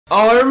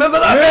Oh, I remember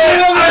that!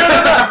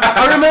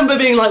 Yeah, I remember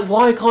being like,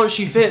 why can't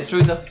she fit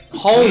through the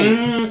hole?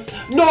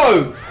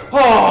 No!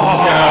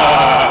 Oh!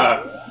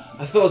 Yeah.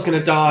 I thought I was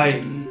gonna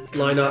die.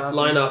 Line up,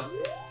 line up.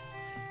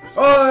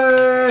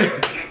 Oi!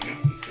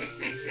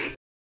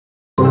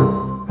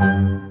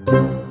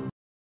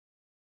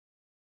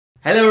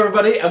 Hello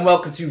everybody and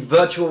welcome to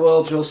Virtual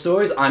Worlds Real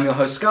Stories. I'm your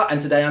host Scott and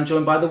today I'm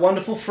joined by the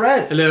wonderful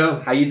Fred. Hello.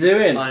 How you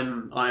doing? I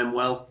am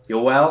well.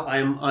 You're well?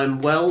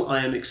 I'm well,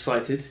 I am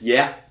excited.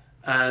 Yeah.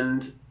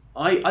 And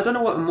I don't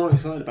know what I'm more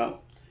excited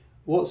about.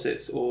 What's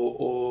it?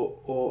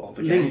 Or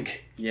the Link. game.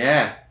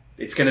 Yeah.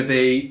 It's going to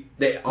be.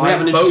 We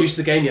haven't introduced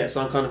the game yet,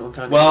 so I'm kind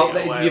of.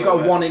 Well, you've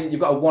got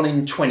a 1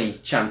 in 20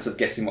 chance of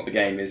guessing what the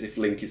game is if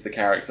Link is the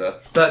character.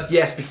 But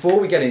yes, before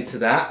we get into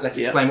that, let's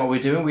explain what we're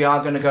doing. We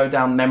are going to go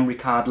down memory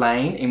card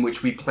lane, in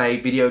which we play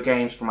video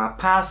games from our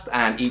past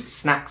and eat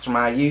snacks from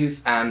our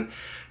youth and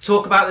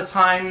talk about the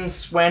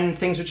times when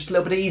things were just a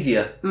little bit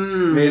easier,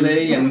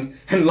 really, and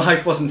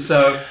life wasn't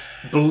so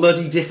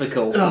bloody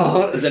difficult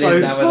as it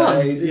is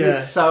nowadays. Isn't it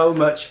so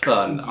much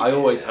fun? I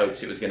always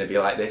hoped it was going to be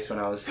like this when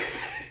I was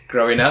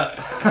growing up,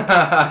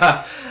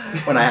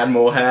 when I had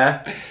more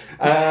hair.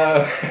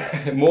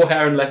 More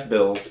hair and less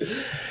bills.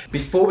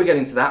 Before we get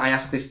into that, I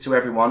ask this to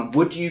everyone.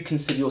 Would you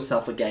consider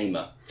yourself a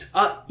gamer?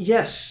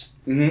 Yes.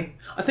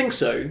 I think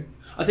so.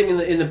 I think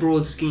in the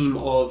broad scheme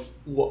of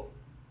what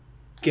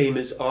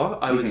gamers are,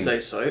 I would say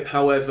so.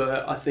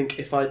 However, I think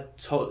if I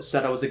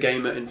said I was a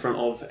gamer in front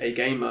of a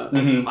gamer,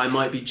 I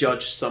might be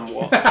judged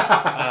somewhat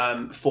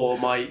for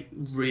my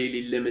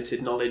really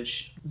limited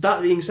knowledge.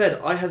 That being said,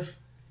 I've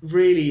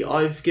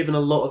given a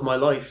lot of my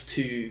life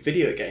to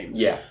video games.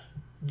 Yeah.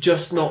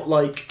 Just not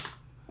like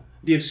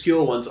the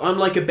obscure ones. I'm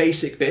like a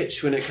basic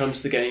bitch when it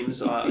comes to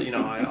games. I've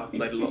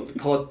played a lot of the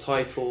COD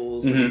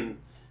titles and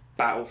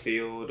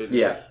Battlefield and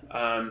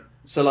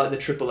so like the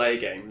AAA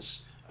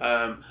games.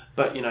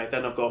 But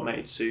then I've got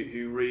mates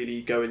who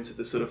really go into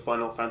the sort of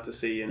Final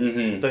Fantasy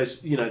and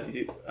those,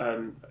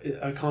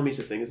 Okami's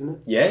a thing, isn't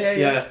it?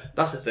 Yeah,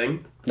 that's a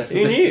thing.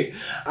 Who knew?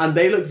 And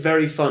they look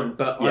very fun,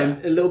 but I'm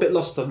a little bit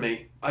lost on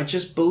me. I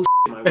just bullshit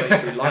my way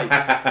through life,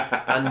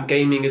 and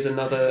gaming is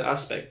another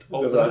aspect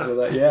of that.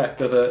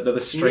 Another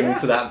string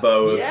to that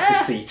bow of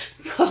deceit.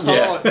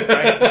 It's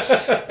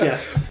great. Yeah.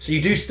 So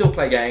you do still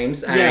play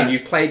games, and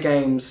you've played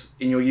games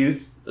in your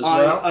youth as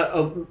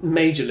well?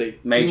 Majorly.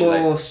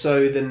 More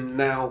so than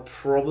now,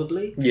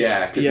 probably.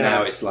 Yeah, because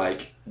now it's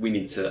like, we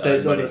need to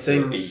There's other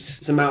things.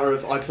 It's a matter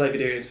of, I play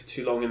video games for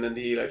too long and then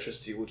the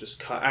electricity will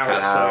just cut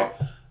out.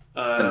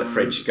 Then the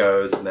fridge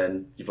goes and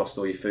then you've lost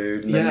all your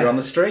food and then you're on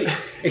the street.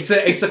 It's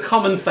a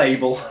common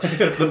fable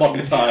of the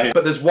modern time.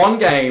 But there's one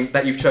game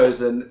that you've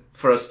chosen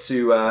for us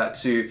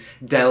to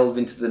delve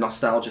into the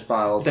nostalgia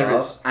files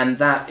of, and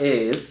that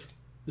is...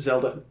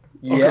 Zelda.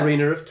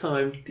 Ocarina of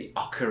Time. The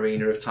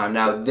Ocarina of Time.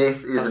 Now,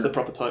 this is... That's the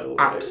proper title.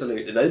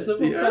 Absolutely. That is the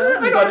proper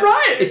title. I got it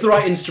right! It's the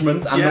right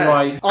instrument and the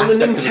right on the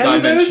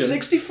Nintendo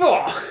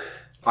 64.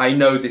 I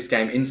know this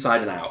game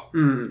inside and out.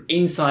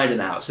 Inside and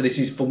out. So this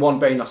is, for one,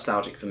 very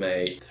nostalgic for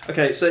me.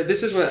 Okay, so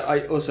this is where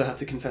I also have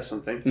to confess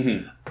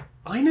something.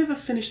 I never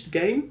finished the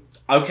game.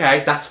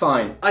 Okay, that's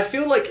fine. I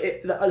feel like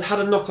it had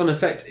a knock-on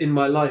effect in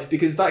my life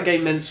because that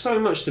game meant so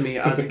much to me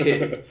as a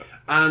kid.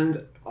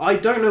 And I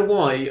don't know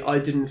why I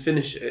didn't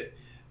finish it.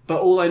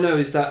 But all I know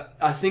is that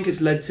I think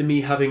it's led to me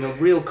having a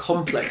real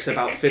complex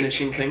about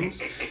finishing things,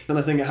 and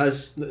I think it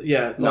has,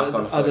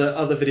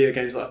 other video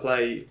games that I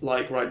play.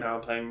 Like right now,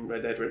 I'm playing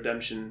Red Dead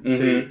Redemption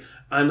 2,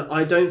 and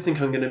I don't think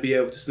I'm going to be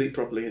able to sleep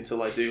properly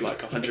until I do like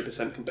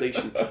 100%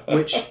 completion,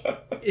 which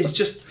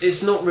is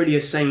it's not really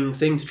a sane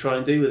thing to try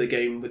and do with a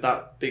game with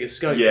that big a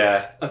scope.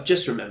 Yeah, I've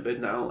just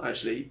remembered now,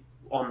 actually,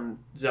 on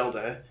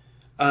Zelda,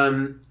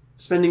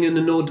 spending an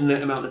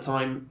inordinate amount of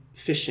time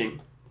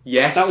fishing.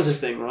 Yes. That was a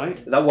thing, right?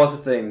 That was a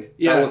thing.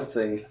 Yeah. That was a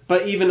thing.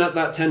 But even at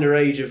that tender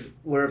age of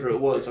wherever it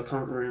was, I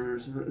can't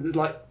remember,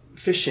 like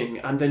fishing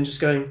and then just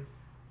going,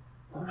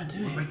 what am I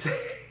doing? Why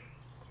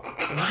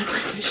am I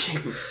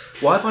fishing?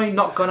 Why have I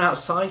not gone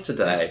outside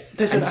today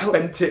and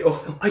spent it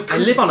all? I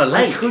live on a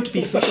lake. I could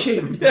be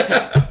fishing.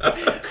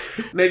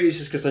 Maybe it's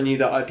just because I knew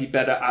that I'd be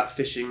better at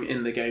fishing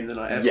in the game than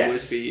I ever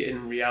would be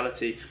in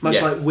reality. Much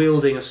like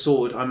wielding a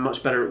sword, I'm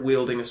much better at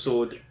wielding a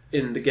sword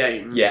in the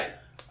game. Yeah.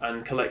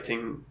 And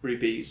collecting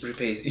rupees.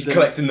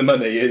 Collecting the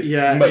money is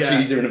much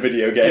easier in a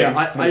video game.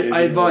 Yeah,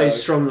 I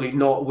advise strongly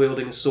not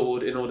wielding a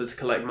sword in order to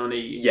collect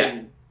money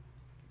in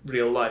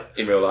real life.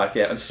 In real life,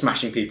 and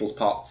smashing people's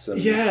pots. And...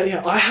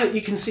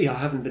 You can see I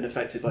haven't been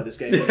affected by this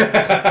game.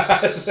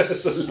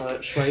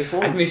 It's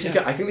straightforward.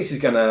 I think this is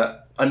going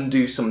to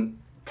undo some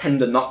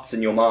tender knots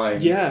in your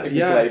mind. Yeah,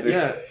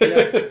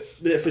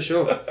 for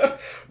sure.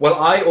 Well,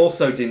 I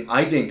also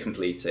didn't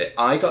complete it.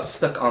 I got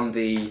stuck on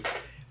the...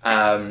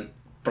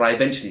 but I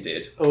eventually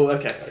did. Oh,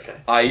 okay.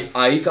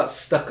 I got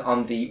stuck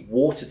on the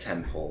water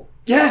temple.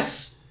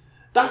 Yes!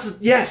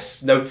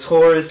 Yes!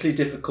 Notoriously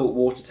difficult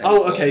water temple.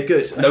 Oh, okay,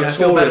 good. Okay,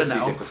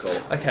 Notoriously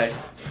difficult. Okay.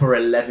 For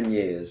 11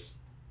 years.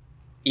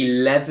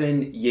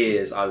 11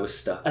 years I was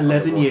stuck.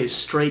 11 years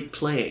straight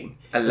playing.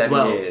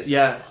 11 years.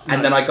 Yeah.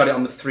 And then I got it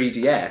on the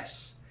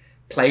 3DS,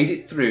 played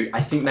it through.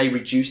 I think they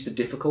reduced the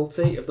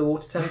difficulty of the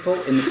Water Temple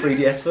in the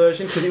 3DS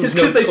version. Cause it was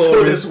because they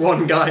saw this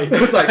one guy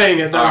playing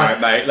it. Alright,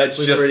 mate,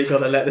 we've got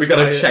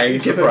to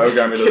change the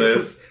programming of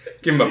this.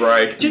 Give him a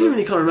break.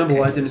 Genuinely can't remember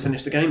why I didn't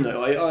finish the game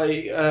though.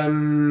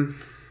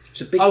 It's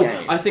a big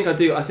game. I think I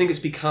do. I think it's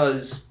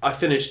because I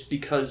finished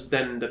because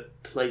then the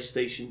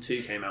PlayStation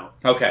 2 came out.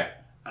 Okay.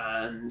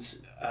 And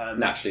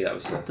naturally that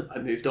was I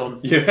moved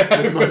on. Yeah,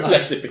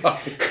 left it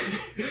behind.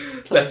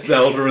 Left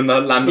Zelda and the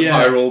Land of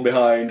Hyrule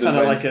behind. Kind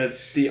of like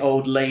the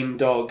old lame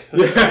dog.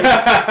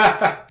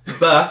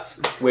 But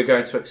we're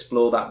going to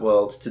explore that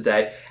world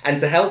today, and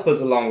to help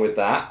us along with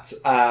that,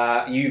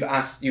 you've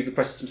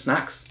requested some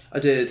snacks. I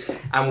did,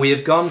 and we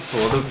have gone for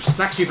the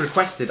snacks you've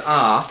requested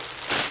are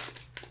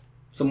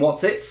some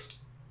What's-Its.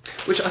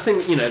 Which I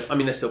think, I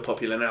mean, they're still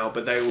popular now,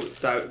 but they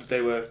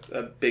were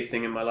a big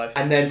thing in my life.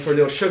 And then for a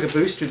little sugar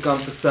boost, we've gone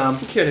for some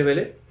Curly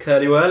Willy.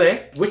 Curly Whirly,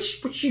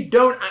 which you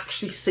don't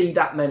actually see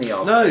that many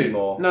of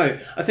anymore. No,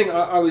 I think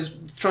I was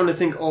trying to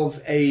think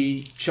of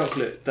a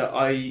chocolate that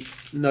I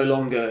no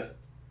longer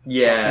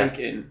partake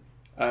in,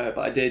 but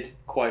I did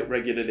quite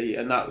regularly,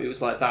 and it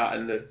was like that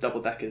and the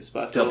double deckers.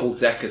 But double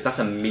deckers, that's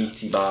a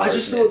meaty bar. I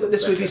just thought that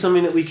this would be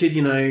something that we could,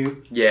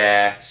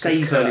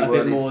 savour a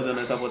bit more than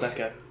a double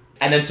decker.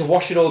 And then to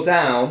wash it all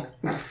down,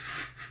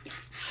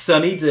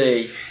 Sunny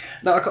D.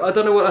 Now, I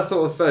don't know what I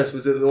thought of first,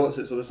 was it the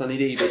What's-Its or the Sunny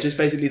D, but just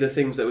basically the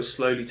things that were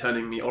slowly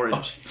turning me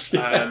orange.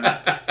 And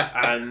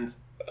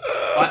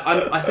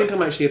I think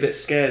I'm actually a bit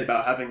scared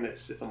about having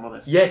this, if I'm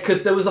honest. Yeah,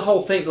 because there was a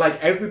whole thing,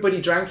 like, everybody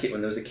drank it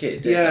when there was a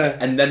kid, didn't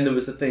they? And then there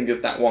was the thing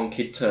of that one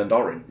kid turned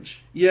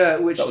orange. Yeah,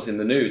 which... That was in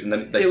the news, and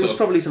then it was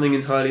probably something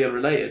entirely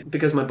unrelated.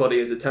 Because my body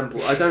is a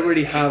temple, I don't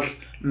really have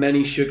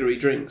many sugary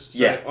drinks.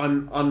 So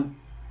I'm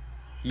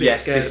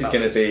yes, this is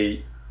going to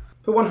be...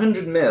 For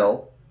 100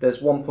 ml, there's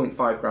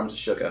 1.5 grams of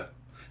sugar.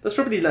 That's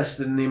probably less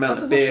than the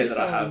amount of beer that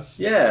I have.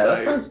 Yeah, that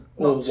sounds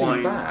not too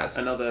wine bad.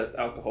 And other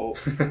alcohol.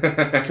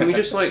 Can we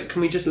just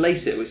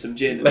lace it with some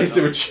gin? Lace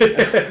it with gin.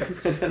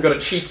 We've got a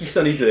cheeky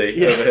Sunny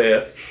D over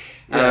here.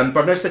 Yeah.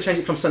 But I've noticed they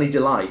changed it from Sunny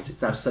Delight.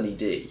 It's now Sunny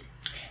D.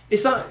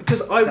 Is that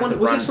because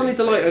was it Sunny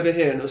Delight over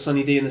here and it was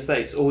Sunny D in the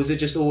States, or was it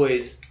just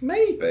always?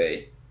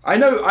 Maybe. I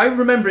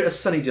remember it as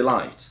Sunny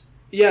Delight.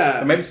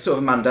 Yeah. Or maybe it's sort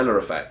of a Mandela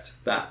effect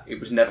that it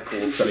was never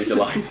called Sunny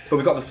Delight. But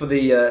we got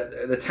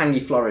the tangy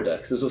Florida,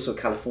 because there's also a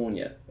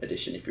California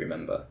edition, if you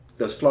remember.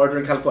 There was Florida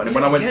and California. And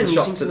when I went to the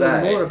shop today,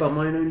 to know more about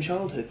my own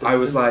childhood. I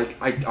was like,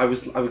 I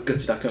was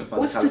gutted I couldn't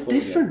find the California. What's the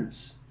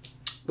difference?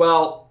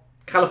 Well,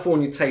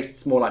 California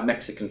tastes more like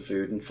Mexican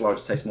food, and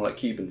Florida tastes more like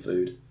Cuban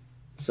food.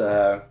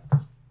 So,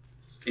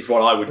 is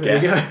what I would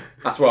guess.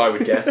 That's what I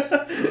would guess.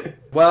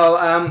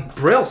 Well,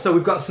 Brill, so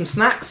we've got some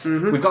snacks,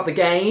 we've got the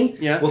game,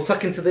 we'll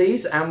tuck into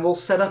these and we'll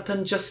set up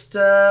and just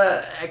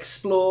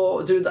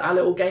explore, do our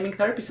little gaming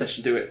therapy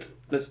session.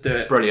 Let's do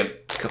it. Brilliant.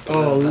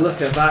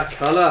 Look at that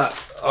colour.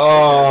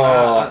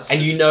 Oh,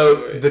 and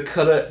the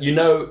colour,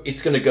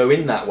 it's going to go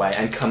in that way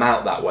and come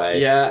out that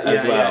way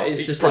as well.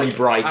 It's just pretty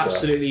brighter.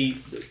 Absolutely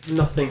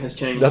nothing has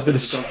changed. Nothing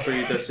has gone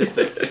through the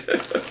system.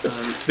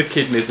 The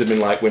kidneys have been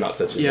like, we're not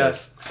touching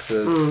this.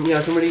 So.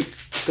 I can really,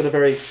 it's got a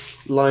very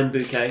line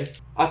bouquet.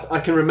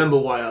 I can remember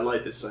why I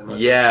like this so much.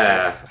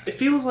 Yeah. It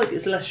feels like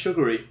it's less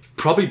sugary.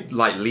 Probably,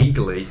 like,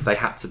 legally, they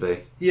had to be.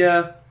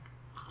 Yeah.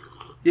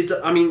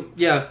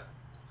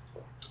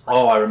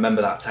 Oh, I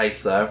remember that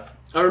taste, though.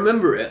 I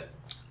remember it.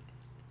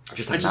 I've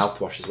just had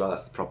mouthwash as well,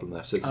 that's the problem,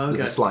 though. So there's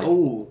a slight...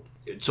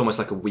 It's almost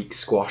like a weak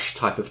squash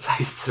type of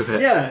taste to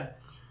it. Yeah.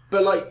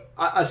 But, like,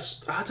 I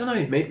don't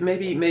know.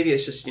 Maybe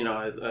it's just,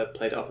 I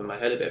played it up in my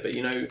head a bit, but,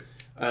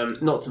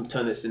 not to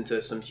turn this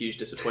into some huge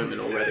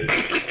disappointment already.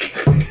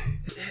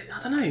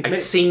 I don't know. It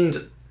seemed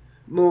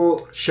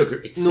more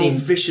sugar. More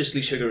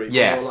viciously sugary.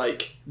 Yeah. More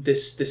like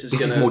this is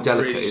going more to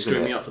delicate, really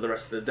screw me up for the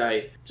rest of the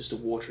day. Just a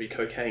watery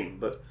cocaine,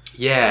 but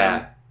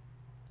yeah,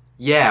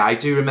 I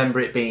do remember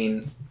it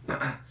being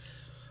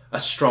a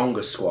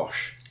stronger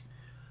squash.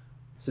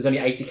 So there's only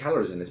 80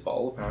 calories in this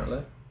bottle,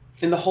 apparently.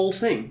 In the whole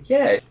thing.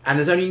 Yeah, and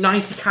there's only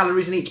 90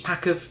 calories in each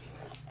pack of.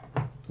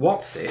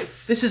 What's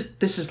this? This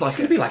is like it's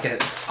gonna be like a.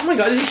 Oh my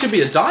god! This should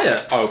be a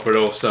diet. Oh, but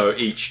also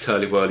each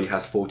Curly Whirly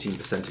has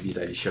 14% of your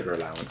daily sugar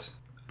allowance.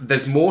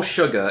 There's more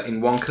sugar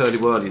in one Curly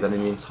Whirly than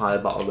in the entire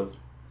bottle of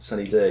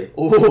Sunny D.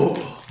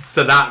 Oh,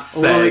 so that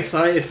says. I'm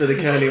excited for the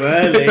Curly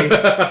Whirly.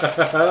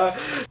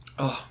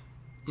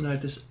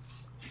 This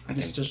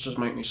just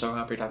make me so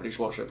happy to have these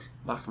What's-Its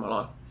back in my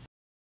life.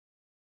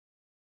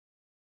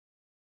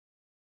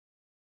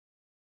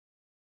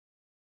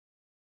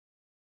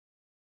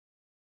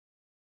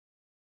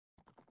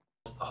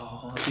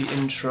 Oh, the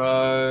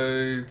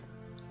intro.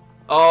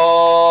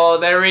 Oh,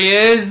 there he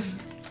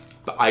is.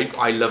 But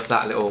I love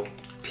that little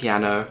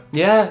piano.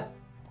 Yeah.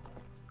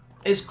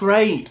 It's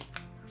great.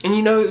 And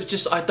it's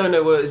just, I don't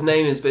know what his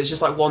name is, but it's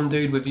just like one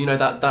dude with,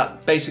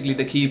 that basically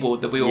the keyboard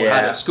that we all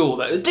had at school.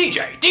 That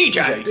DJ.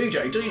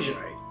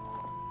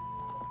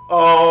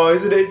 Oh,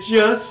 isn't it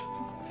just?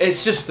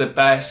 It's just the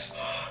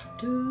best.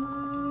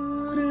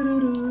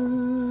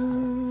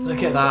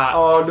 Look at that.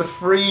 Oh, the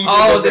freedom.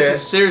 Oh, of this it.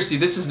 is seriously.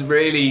 This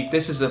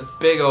is a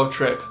big old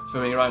trip for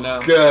me right now.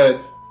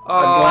 Good.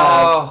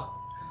 Oh,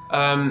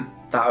 I'm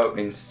glad. That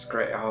opening's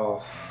great.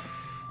 Oh,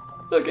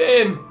 look at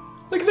him.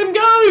 Look at him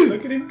go.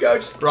 look at him go.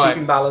 Just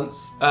keeping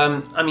balance.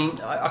 I mean,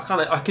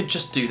 I could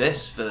just do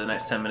this for the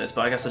next 10 minutes,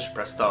 but I guess I should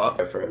press start.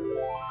 Go for it.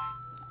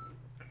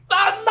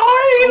 That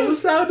All the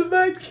noise! sound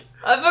effects.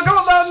 I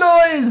forgot that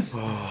noise.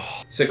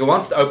 So go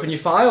on, open your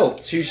file.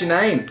 Choose your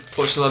name.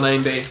 What shall the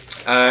name be?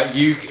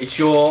 It's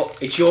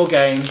your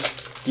game.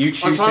 You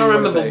choose. I'm trying to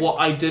remember what. what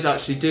I did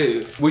actually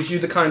do. Was you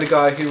the kind of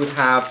guy who would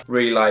have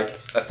really like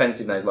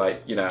offensive names,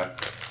 like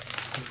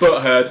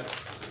butthead?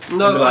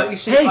 No, like, you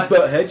see, hey,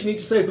 butthead, you need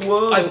to save the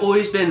world. I've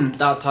always been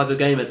that type of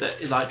gamer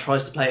that like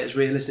tries to play it as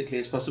realistically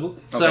as possible.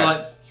 So Okay.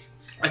 like,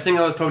 I think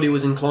I probably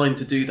was inclined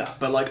to do that,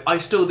 but like I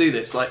still do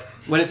this. Like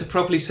when it's a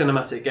properly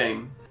cinematic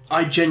game,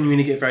 I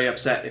genuinely get very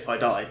upset if I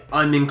die.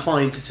 I'm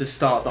inclined to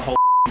start the whole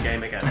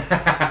game again.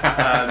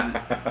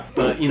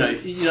 But you know,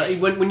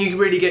 when you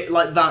really get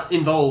like that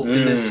involved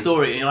in the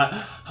story, and you're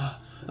like,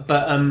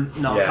 but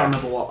no, I can't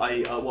remember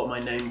what my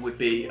name would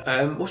be.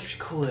 What should we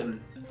call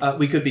him?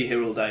 We could be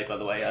here all day, by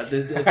the way.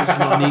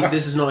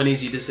 This is not an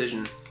easy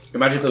decision.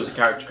 Imagine if there was a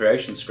character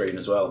creation screen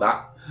as well.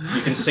 That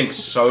you can sink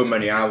so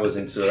many hours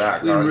into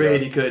that. We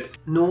really could.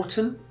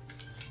 Norton?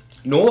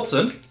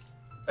 Norton?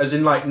 As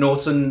in like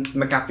Norton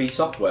McAfee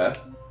software?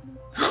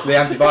 The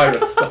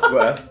antivirus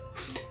software?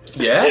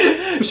 Yeah?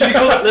 Should we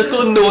call it? Let's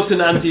call him Norton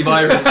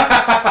Antivirus.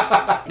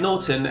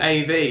 Norton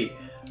AV.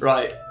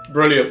 Right.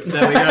 Brilliant.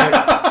 There we go.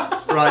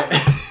 Right.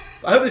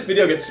 I hope this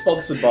video gets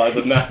sponsored by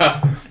them now.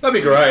 That'd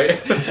be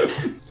great.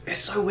 It's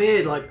so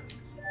weird, like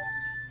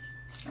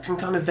I can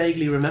kind of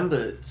vaguely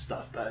remember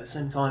stuff, but at the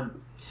same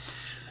time,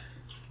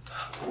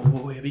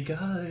 oh, here we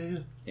go.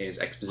 Here's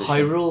exposition.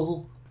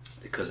 Hyrule,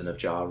 the cousin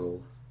of Ja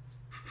Rule.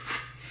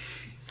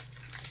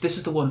 This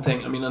is the one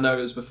thing. I mean, I know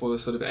it was before the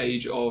sort of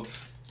age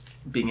of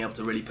being able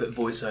to really put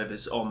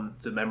voiceovers on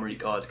the memory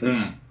card.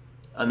 Because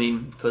I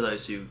mean, for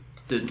those who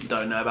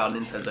don't know about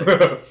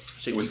Nintendo,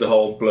 It was the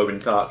whole glowing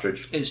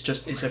cartridge.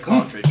 It's a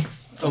cartridge.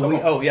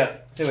 Oh yeah,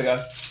 here we go.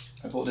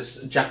 I bought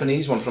this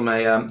Japanese one from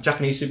a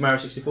Japanese Super Mario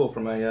 64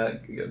 from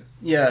a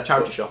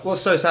charity shop.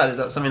 What's so sad is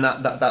that something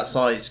that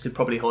size could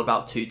probably hold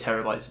about 2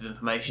 terabytes of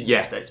information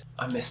these days.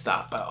 I missed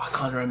that, but I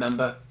kind of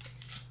remember.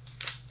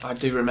 I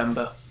do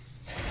remember.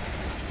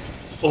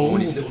 Oh,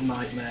 his little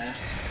nightmare.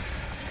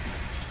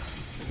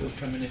 His little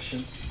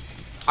premonition.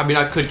 I mean,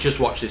 I could just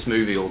watch this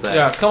movie all day.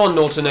 Yeah, come on,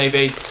 Norton AV.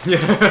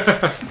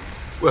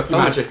 Work your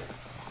magic.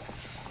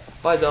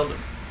 Bye, Zelda.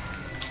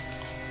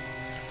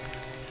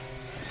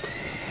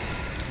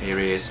 Here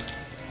he is.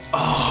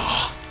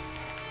 Oh,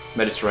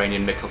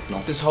 Mediterranean Mick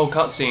Hucknall. This whole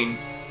cutscene.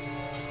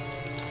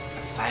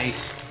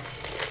 Face.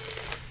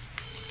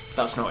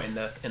 That's not in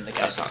the game.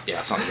 That's not the game.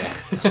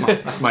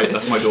 That's my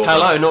daughter.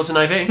 Hello, Norton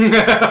AV.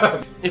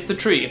 If the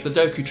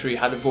Doku tree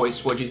had a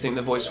voice, what do you think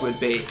the voice would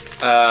be?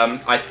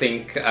 I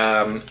think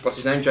what's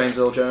his name? James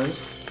Earl Jones.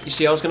 You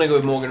see, I was going to go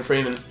with Morgan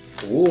Freeman.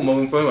 Ooh,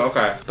 Morgan Freeman.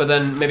 Okay. But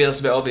then maybe that's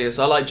a bit obvious.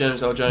 I like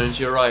James Earl Jones.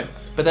 You're right.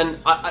 But then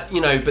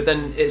but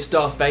then it's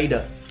Darth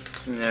Vader.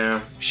 Yeah.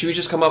 Should we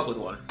just come up with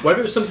one? What if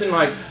it was something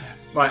like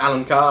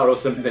Alan Carr or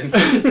something?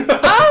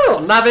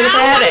 Oh, Navi the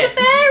Fairy!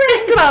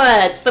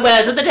 It's the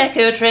words of the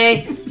Deku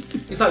Tree.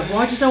 It's like,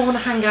 why does no one want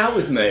to hang out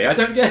with me? I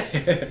don't get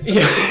it.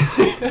 Yeah.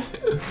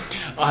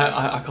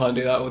 I can't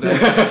do that all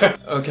day.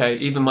 Okay,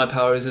 even my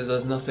power is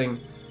as nothing.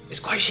 It's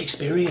quite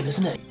Shakespearean,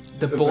 isn't it?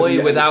 The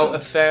boy without a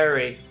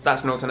fairy.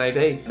 That's Norton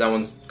AV. No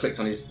one's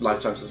clicked on his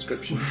lifetime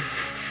subscription.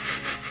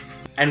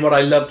 And what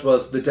I loved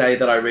was the day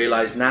that I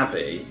realised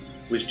Navi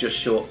was just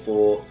short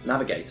for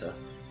navigator.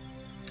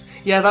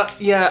 Yeah,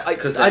 I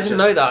didn't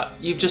know that.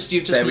 You've just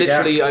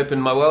literally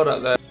opened my world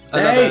up there.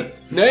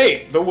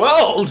 Nay, the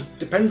world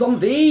depends on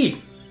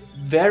thee.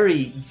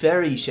 Very,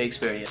 very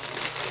Shakespearean.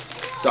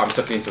 So I'm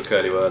tucking into a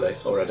curly whirly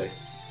already.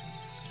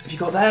 Have you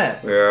got there?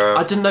 Yeah.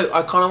 I didn't know.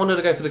 I kind of wanted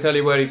to go for the curly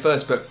whirly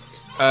first, but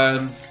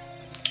I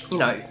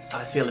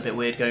feel a bit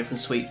weird going from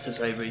sweet to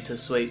savoury to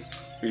sweet.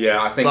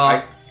 Yeah,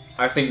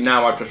 I think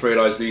now I've just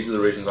realised these are the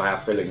reasons I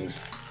have fillings.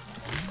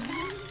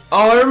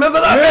 Oh, I remember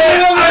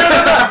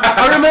that!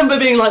 I remember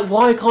being like,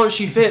 why can't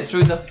she fit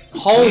through the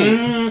hole?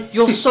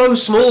 You're so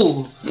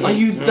small. Are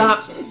you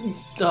that...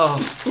 Oh.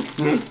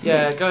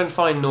 Yeah, go and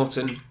find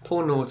Norton.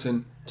 Poor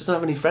Norton. Doesn't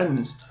have any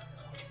friends.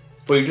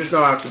 Well, you just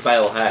know how to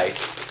bale hay.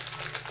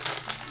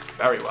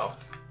 Very well.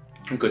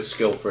 A good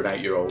skill for an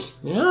 8-year-old.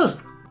 Yeah.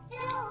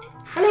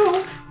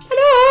 Hello.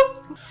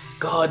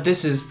 God,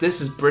 this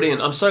is brilliant.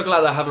 I'm so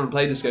glad I haven't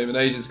played this game in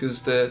ages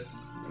because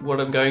what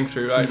I'm going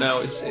through right now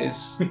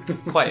is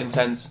quite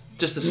intense.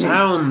 Just the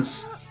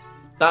sounds,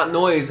 that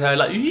noise, how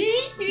like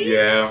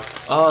yeah.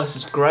 Oh, this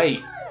is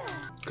great.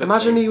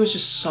 Imagine he was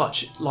just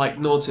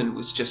Norton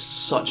was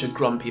just such a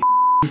grumpy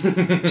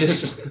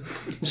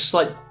just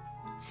like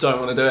don't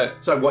want to do it.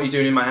 So what are you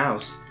doing in my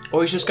house?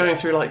 Or he's just going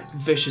through like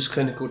vicious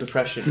clinical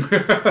depression.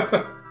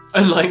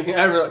 And like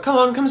everyone, come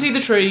on, come see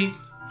the tree.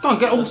 Go on,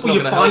 get off.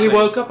 You finally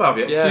woke up, have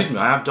you? Yeah. Excuse me,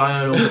 I have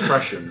diurnal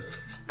depression.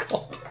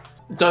 God.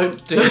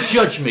 Don't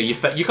judge me. You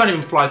can't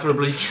even fly through a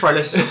bloody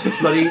trellis.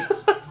 Bloody.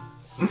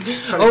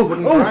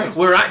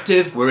 We're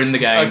active. We're in the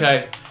game.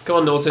 Okay, come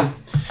on, Norton.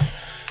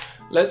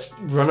 Let's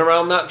run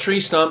around that tree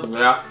stump.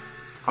 Yeah.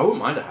 I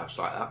wouldn't mind a house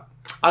like that.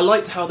 I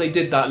liked how they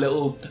did that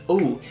little.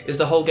 Oh, is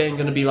the whole game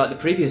going to be like the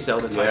previous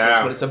Zelda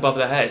titles when it's above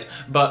the head?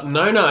 But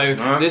no.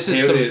 This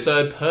is some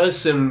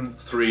third-person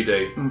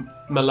 3D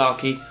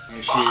malarkey.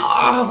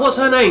 What's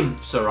her name?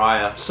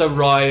 Soraya.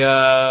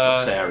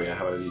 Saria,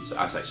 however you say.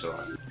 I say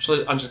Soraya.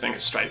 I'm just going to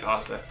go straight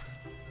past her.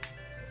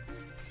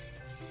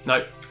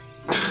 No.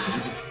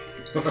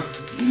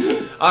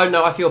 Oh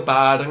no, I feel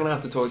bad. I'm going to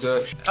have to talk to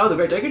her. Oh, the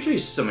Great Deku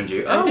Tree's summoned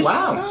you. Oh,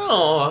 wow.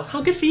 Oh,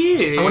 how good for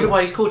you. I wonder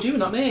why he's called you and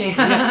not me.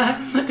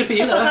 Good for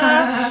you.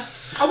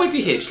 I'll wait for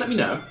you here. Just let me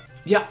know.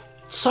 Yeah,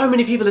 so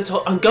many people have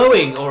told... I'm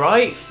going,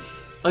 alright?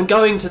 I'm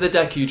going to the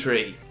Deku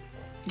Tree.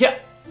 Yeah,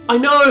 I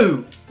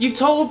know. You've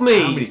told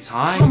me. How many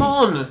times? Come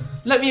on.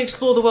 Let me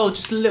explore the world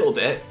just a little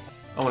bit.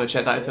 I want to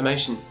check that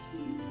information.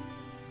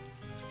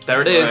 There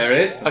it is. There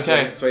it is.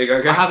 Okay. That's where you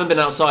go. I haven't been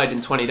outside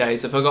in 20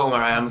 days. I've forgotten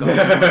where I am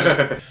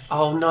going.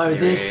 Oh no,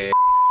 this...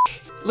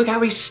 Look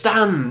how he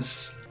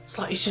stands. It's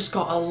like he's just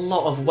got a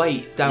lot of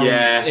weight down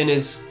in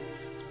his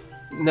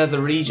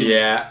nether region.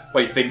 Yeah.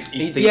 Well, he thinks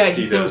he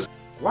does.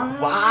 What?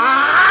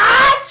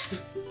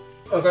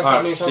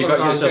 Okay, so you got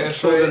yourself a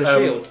sword and a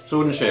shield.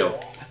 Sword and shield.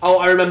 Oh,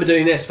 I remember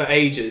doing this for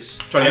ages.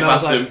 Trying to get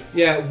past him.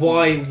 Yeah,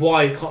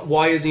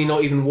 why is he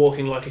not even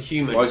walking like a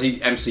human? Why is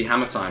he MC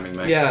Hammer timing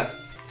me? Yeah.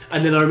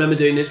 And then I remember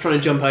doing this, trying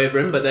to jump over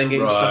him, but then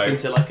getting stuck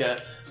into like a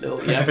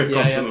little... Yeah,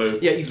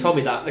 yeah, you've told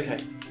me that. Okay.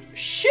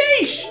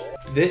 Sheesh!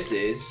 This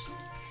is...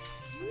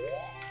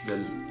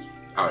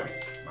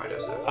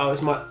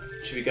 it's my...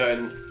 Should we go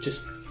and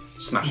just...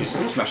 Smash his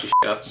shit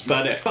up.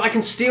 Burn it. But I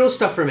can steal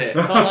stuff from it,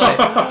 can't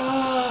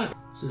I?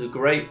 This is a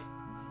great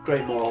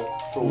moral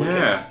for all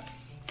kids.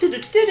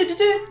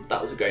 That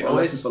was a great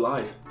noise. For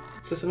life.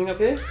 Is there something up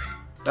here?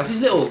 That's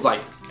his little,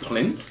 like,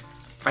 plinth.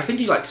 I think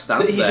he like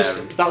stands there.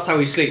 That's how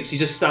he sleeps. He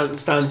just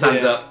stands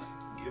here, up,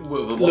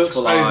 with a looks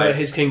over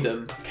his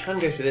kingdom. I can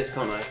go through this,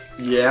 can't I?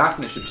 Yeah, I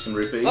think there should be some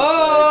rupees.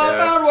 Oh, I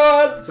found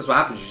one! That's what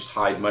happens. You just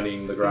hide money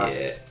in the grass.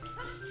 Yeah.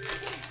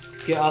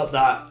 Get up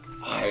that.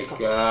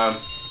 Oh,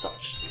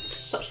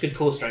 such good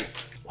core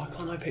strength. Why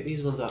can't I pick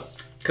these ones up?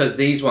 Because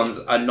these ones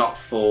are not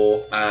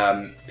for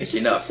It's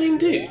picking just up. the same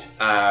dude.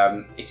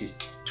 It's his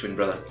twin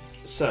brother.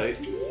 So,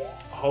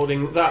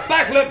 holding that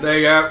backflip. There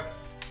you go.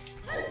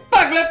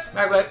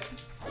 Backflip.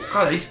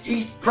 God,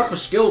 he's proper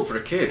skilled for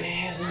a kid.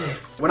 He is, isn't he?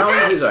 When I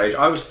was his age,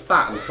 I was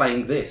fat and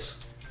playing this.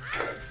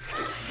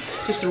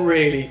 Just to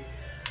really,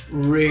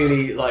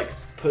 like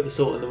put the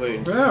salt in the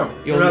wound. Yeah.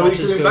 You're not as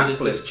good as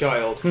this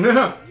child.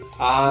 Yeah.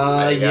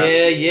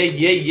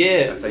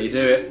 Yeah. That's how you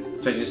do it.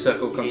 Change your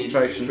circle of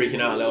concentration. He's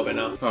freaking out a little bit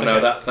now. Oh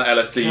no, that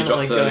LSD you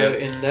dropped earlier.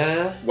 In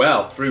there.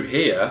 Well, through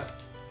here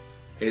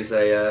is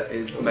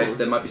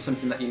there might be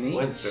something that you need.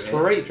 Went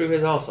straight through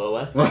his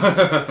arsehole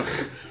there.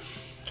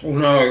 Oh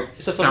no!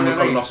 Is that camera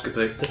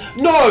colonoscopy.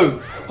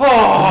 No!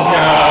 Oh!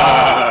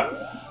 Yeah.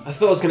 I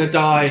thought I was gonna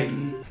die.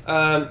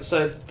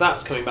 So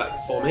that's coming back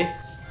for me.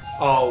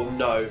 Oh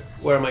no!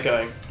 Where am I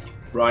going?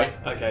 Right.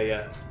 Okay,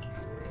 yeah.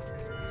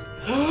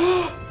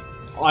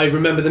 I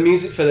remember the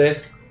music for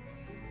this.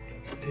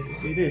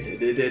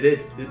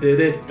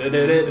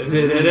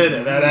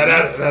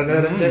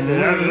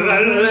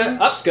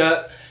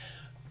 Upskirt.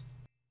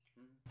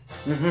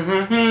 The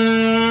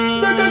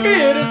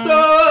Kokiri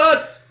sword.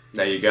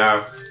 There you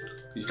go.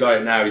 He's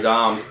got it now. He's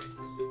armed.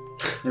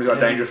 He's got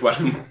a dangerous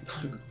weapon.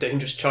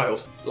 Dangerous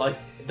child. Like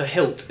the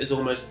hilt is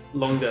almost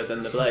longer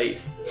than the blade.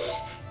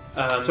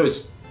 So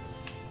it's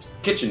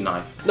kitchen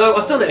knife. No,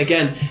 I've done it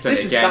again.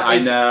 I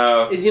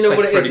know. You know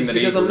what it is? It's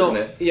because I'm not.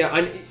 Yeah,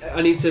 I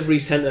need to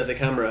recenter the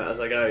camera as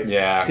I go.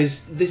 Yeah.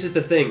 Because this is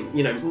the thing.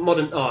 You know,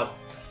 modern art.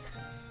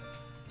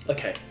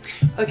 Okay.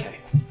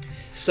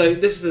 So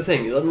this is the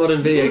thing. Like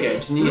modern video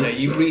games, and you know,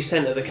 you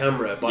recenter the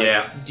camera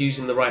by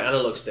using the right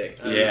analog stick.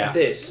 And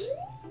this,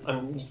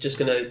 I'm just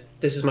gonna.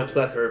 This is my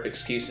plethora of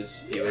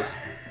excuses, viewers.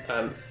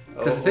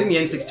 Because the thing, the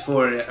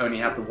N64 only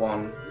had the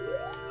one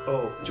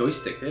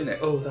joystick, didn't it?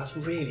 Oh, that's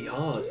really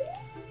hard.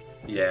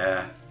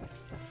 Yeah.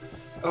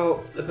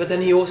 Oh, but then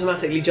he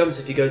automatically jumps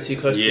if you go too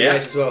close to the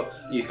edge as well.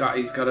 He's got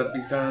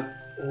a.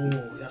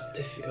 Oh, that's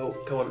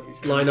difficult. Come on,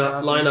 line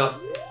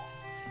up.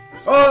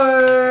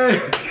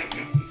 Oh!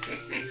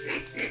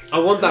 I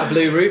want that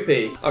blue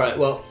rupee. All right,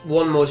 well,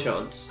 one more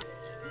chance.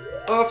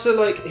 After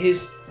like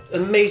his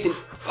amazing.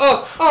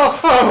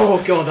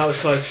 Oh God, that was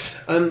close.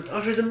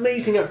 After his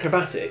amazing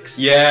acrobatics.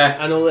 Yeah.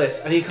 And all this,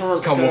 and he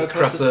can't go walk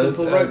across a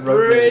simple rope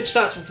bridge.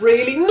 That's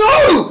really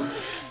no.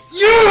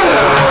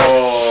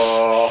 Yes!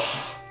 Oh.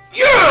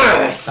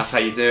 Yes! That's how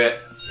you do it.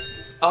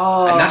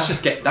 Oh. And that's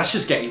just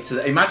getting to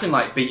the... Imagine,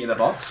 like, beating the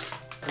boss.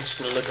 I'm just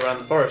going to look around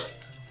the forest.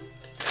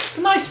 It's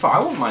a nice fight. I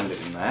wouldn't mind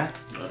living there.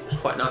 It's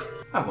quite nice.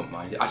 I wouldn't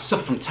mind it. I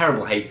suffer from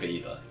terrible hay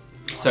fever.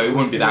 So it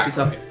wouldn't be that.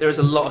 There is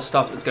a lot of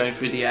stuff that's going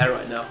through the air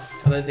right now.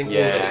 I don't think all of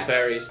it is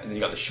fairies. And then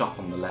you got the shop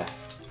on the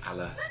left, a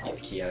la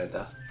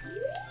izquierda.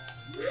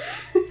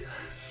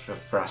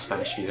 for our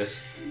Spanish viewers.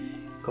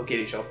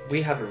 Coquiri shop.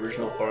 We have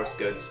original forest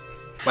goods.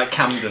 Like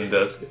Camden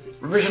does.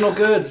 Original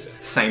goods.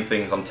 Same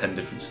things on 10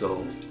 different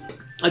stalls.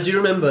 I do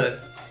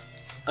remember,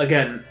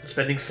 again,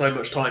 spending so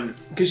much time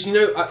because you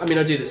know, I mean,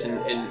 I do this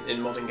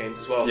in modern games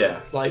as well. Yeah.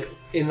 Like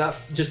in that,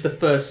 just the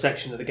first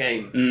section of the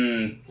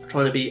game,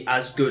 trying to be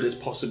as good as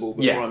possible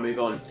before I move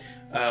on.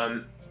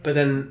 But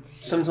then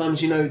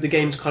sometimes, you know, the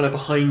game's kind of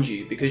behind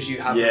you because you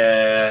have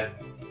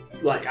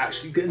like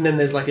actually, and then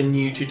there's like a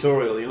new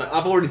tutorial. You're like,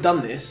 I've already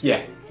done this.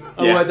 Yeah.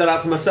 I worked that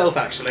out for myself,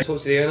 actually.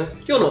 Talk to the owner.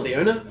 You're not the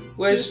owner.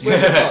 Where's your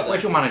father?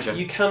 Where's your manager?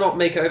 You cannot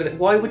make it over there.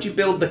 Why would you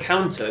build the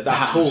counter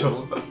that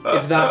tall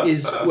if that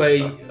is where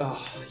you...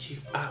 Oh, you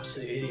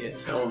absolute idiot.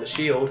 On the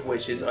shield,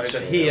 which is over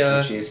here.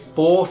 Which is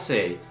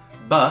 40.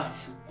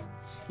 But,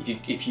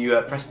 if you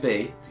press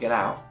B to get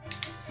out,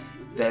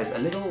 there's a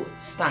little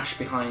stash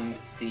behind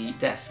the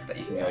desk that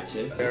you can go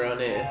to. Around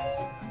here.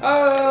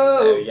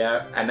 Oh! There we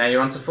go. And now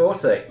you're on to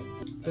 40.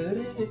 Alright.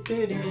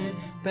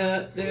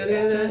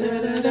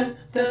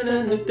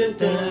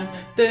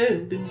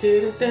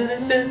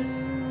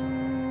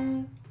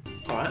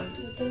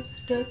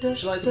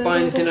 Would you like to buy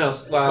anything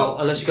else? Well,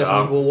 unless you got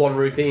something for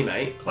 £1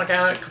 mate.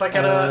 Could I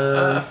get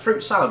a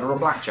fruit salad or a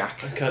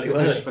blackjack?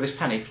 With this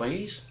penny,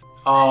 please?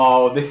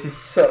 Oh, this is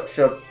such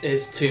a...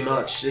 It's too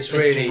much. It's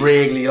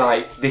really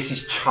like... This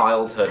is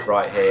childhood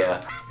right here.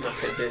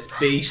 Look at this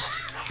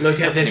beast. Look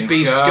at this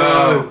beast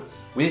go.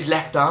 With his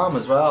left arm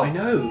as well. I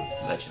know.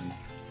 Legend.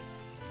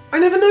 I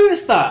never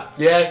noticed that.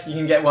 Yeah, you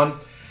can get one.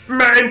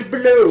 Mind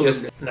blown.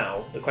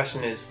 Now, the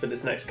question is, for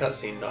this next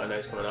cutscene that I know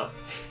is coming up,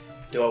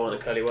 do I want a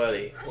curly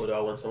whirly or do I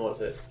want some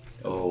what's it?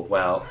 Oh,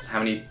 well, how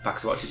many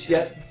packs of watches you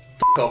have?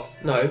 F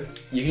off. No.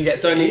 You can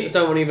get... Don't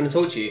want even to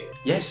talk to you.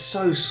 Yes. It's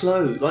so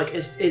slow. Like,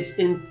 it's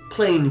in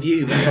plain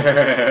view,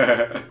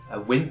 man. A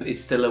wimp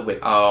is still a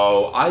wimp.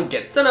 Oh, I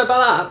get... Don't know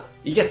about that.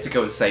 He gets to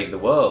go and save the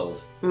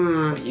world. What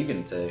are you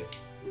going to do?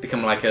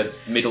 Become like a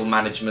middle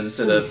management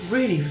at a...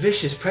 really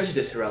vicious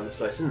prejudice around this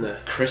place, isn't there?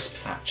 Crisp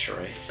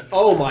factory.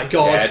 Oh my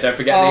god. Yeah, don't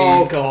forget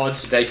these. Oh god.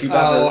 Deku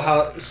Babbas.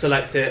 Oh,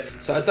 select it.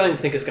 So I don't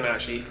think it's going to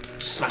actually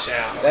smash it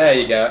out. There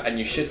you go, and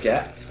you should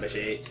get... Smash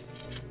it.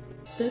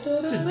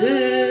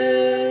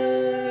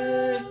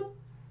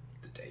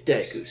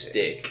 Deku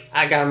stick.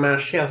 I got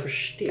myself a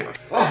stick.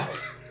 Oh,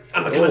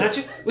 am I coming at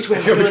you? Which way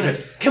am I coming at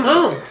you? Come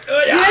on!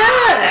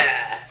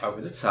 Yeah!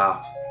 Over the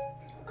top.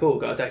 Cool,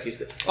 got a Deku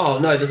stick. Oh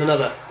no, there's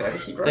another.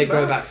 They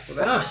grow back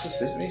fast.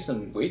 There's me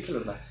some weed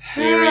in there.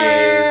 Here he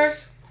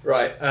is.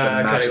 Right,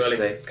 Curly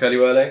Whirly. Curly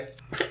Whirly.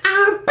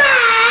 I'm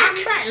back!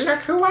 Look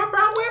who I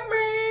brought with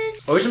me!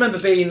 I always remember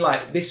being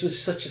like, this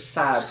was such a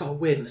sad... It's got a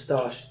weird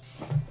moustache.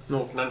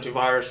 Norton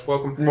Antivirus,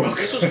 welcome.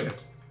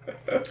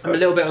 I'm a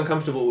little bit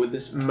uncomfortable with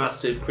this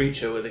massive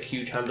creature with a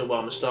huge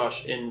handlebar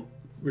moustache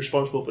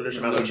responsible for this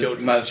amount of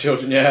children. Amount of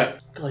children, yeah.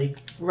 God, he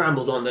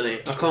rambles on, doesn't he?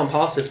 I can't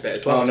pass this bit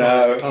as well. Oh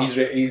no,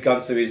 he's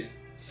gone to his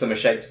summer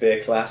Shakespeare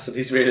class and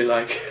he's really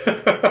like...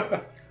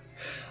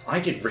 I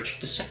did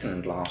Richard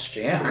II last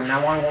year and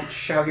now I want to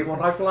show you what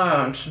I've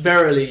learned.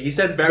 Verily, he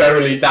said verily.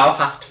 Verily, thou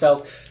hast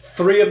felt.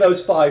 3 of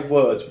those 5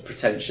 words were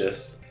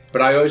pretentious.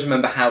 But I always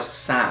remember how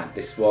sad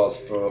this was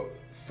for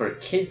a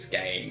kid's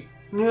game.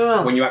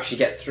 Yeah. When you actually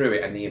get through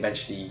it and he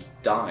eventually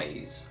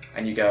dies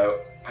and you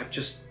go, I've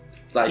just...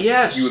 Like,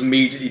 you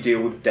immediately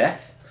deal with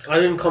death. I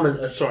didn't comment,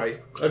 I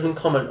didn't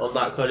comment on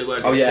that Curly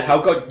Whirly. Oh yeah, how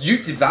god,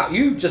 you did that,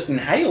 you just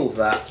inhaled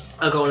that.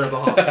 I got another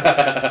half.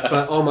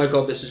 But oh my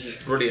god, this is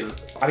just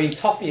brilliant. I mean,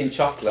 toffee and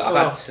chocolate, I've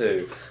had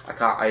 2.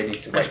 I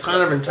need to wait. It's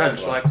kind of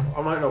intense, like,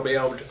 I might not be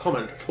able to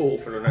comment at all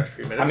for the next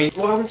few minutes. I mean...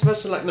 What happens if I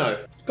select no?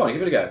 Go on,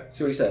 give it a go,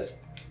 see what he says.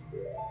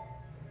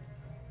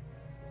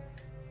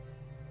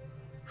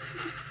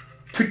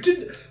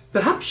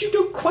 Perhaps you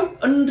don't quite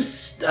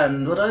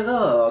understand what I've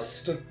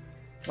asked.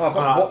 Oh, I've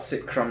got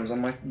what's-it crumbs on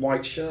my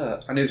white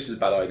shirt. I knew this was a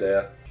bad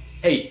idea.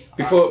 Hey,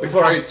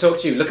 before I talk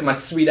to you, look at my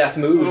sweet-ass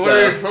moves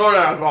there. Sure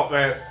I got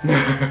there.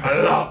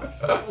 I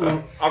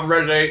love. I'm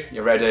ready.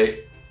 You're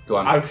ready. Go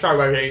on. I'm so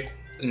ready.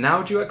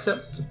 Now do you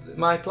accept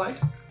my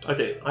plight? I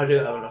do. I do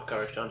have enough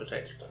courage to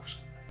undertake this task.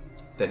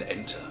 Then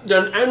enter.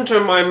 Then enter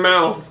my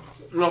mouth.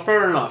 Not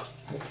fair enough.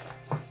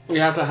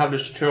 You have to have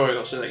this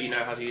tutorial so that you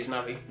know how to use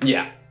Navi.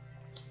 Yeah.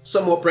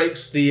 Somewhat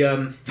breaks the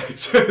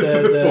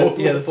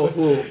fourth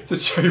wall. To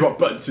show you what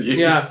button to use.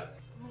 Yeah.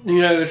 You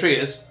know who the tree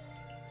is?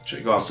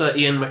 Go on. Sir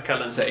Ian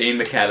McKellen. Sir Ian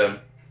McKellen.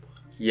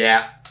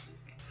 Yeah.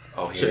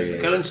 Oh, here he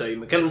is. Sir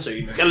Ian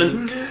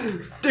McKellen.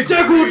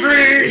 Deku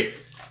tree!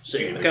 Sir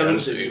Ian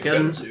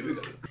McKellen.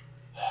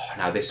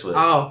 Now this was...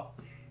 Oh.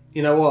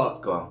 You know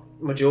what? Go on.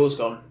 My jaw's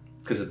gone.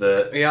 Because of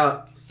the...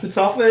 Yeah. The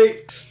toffee.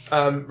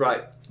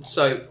 Right.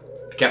 So...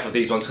 Be careful with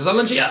these ones, because I'll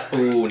lunge you.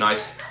 Ooh,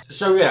 nice.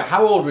 So yeah,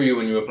 how old were you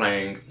when you were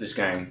playing this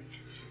game,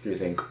 do you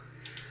think?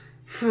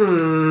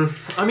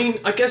 I mean,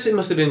 I guess it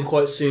must have been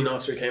quite soon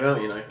after it came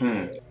out, you know.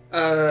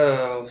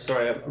 Oh,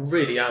 sorry. I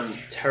really am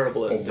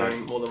terrible at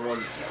doing more than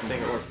one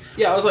thing at once.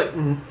 Yeah, I was like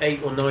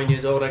 8 or 9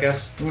 years old, I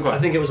guess. Okay. I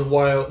think it was a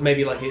while,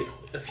 maybe like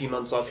a few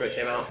months after it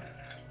came out.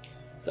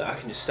 I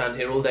can just stand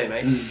here all day,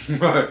 mate.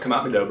 Come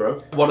at me though, bro.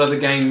 What other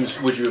games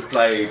would you have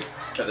played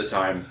at the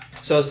time?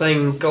 So I was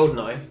playing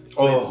GoldenEye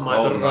with my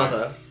little GoldenEye.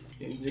 brother.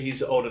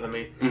 He's older than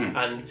me.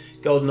 And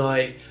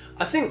GoldenEye,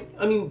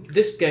 I mean,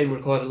 this game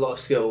required a lot of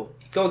skill.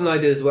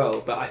 GoldenEye did as well,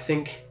 but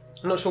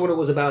I'm not sure what it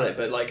was about it,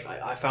 but like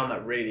I found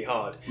that really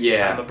hard.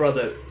 Yeah. And my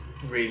brother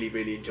really,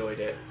 really enjoyed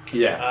it.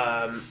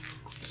 Yeah.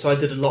 So I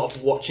did a lot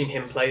of watching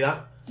him play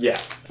that. Yeah.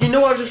 You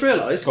know what I've just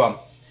realised? Go on.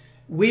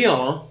 We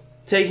are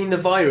taking the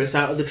virus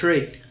out of the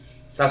tree.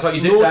 That's what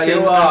you do. Norton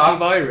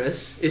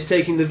Antivirus is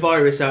taking the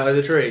virus out of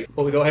the tree.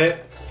 What we got here?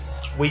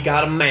 We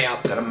got a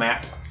map. Got a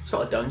map. It's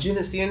not a dungeon,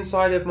 it's the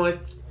inside of my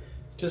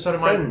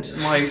friend.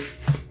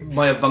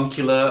 my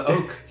avuncular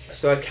oak.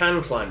 So I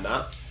can climb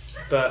that,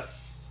 but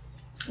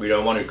We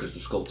don't want to because the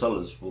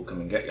Skulltullers will come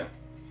and get you.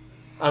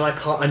 and I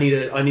can't. I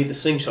need the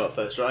slingshot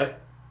first, right?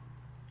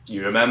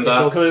 You remember? It's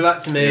all coming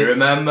back to me. You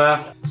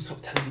remember? Stop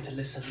telling me to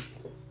listen.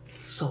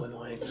 So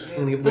annoying. I'm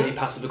gonna get really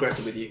passive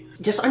aggressive with you.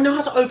 Yes, I know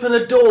how to open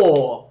a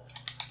door.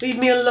 Leave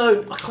me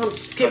alone. I can't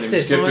skip Can't even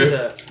this skip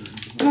either.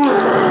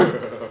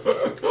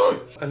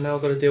 And now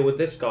I've got to deal with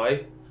this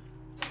guy.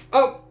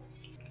 Oh,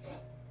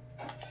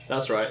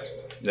 that's right.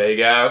 There you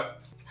go.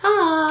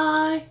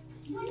 Hi.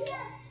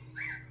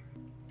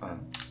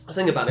 I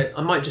think about it.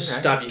 I might just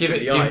stab you through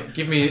the eye.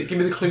 Give me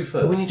the clue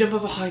first. When you jump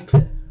off a high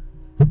cliff,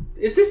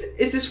 is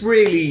this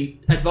really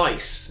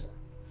advice?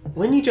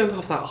 When you jump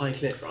off that high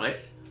cliff, right?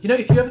 You know,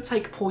 if you ever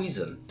take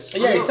poison.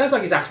 Yeah, it sounds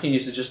like he's asking you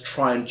to just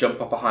try and jump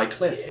off a high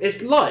cliff.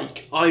 It's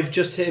like I've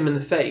just hit him in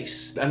the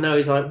face, and now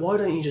he's like, "Why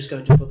don't you just go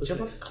and jump off a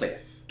Jump cliff? off a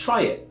cliff.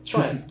 Try it.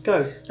 Try it.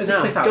 Go. There's now.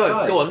 a cliff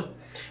outside. Go on.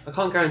 I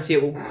can't guarantee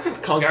it will.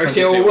 Can't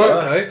guarantee it will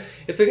work though.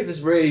 If the cliff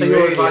is really, So your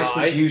really advice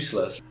high, was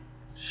useless.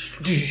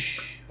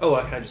 Oh,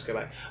 I can just go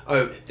back.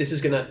 Oh, this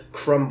is gonna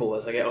crumble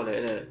as I get on it,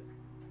 isn't it?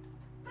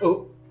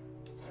 Oh,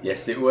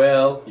 Yes, it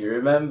will. You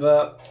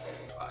remember?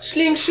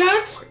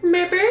 slingshot,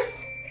 maybe.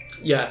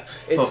 Yeah,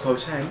 it's For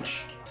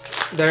potential.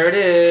 there. It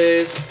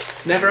is.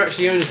 Never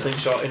actually owned a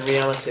slingshot in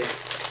reality.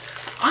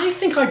 I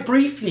think I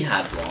briefly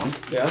had one.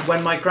 Yeah.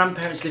 When my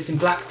grandparents lived in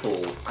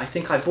Blackpool, I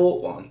think I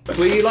bought one.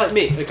 Were you like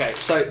me? Okay,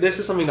 so this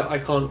is something that I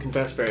can't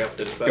confess very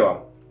often. But Go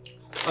on.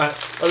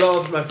 a lot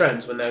of my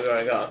friends, when they were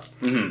growing up,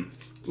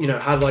 you know,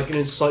 had like an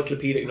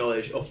encyclopedic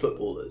knowledge of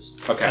footballers.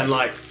 Okay. And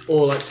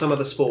or some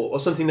other sport, or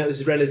something that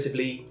was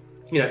relatively,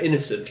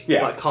 innocent,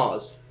 like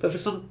cars. But for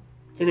some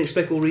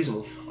inexplicable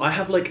reason, I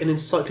have like an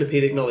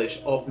encyclopedic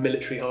knowledge of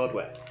military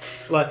hardware.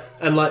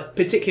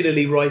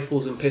 Particularly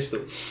rifles and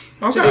pistols.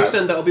 Okay. To the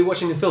extent that I'll be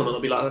watching a film and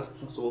I'll be like,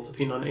 that's a Walther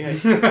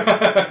P98.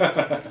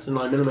 It's a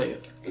 9mm.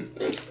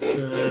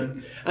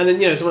 And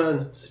then,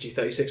 someone, it's a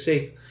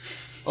G36C.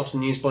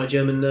 Often used by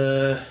German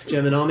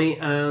Army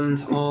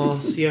and our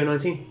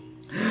CO-19.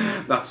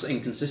 That's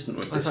inconsistent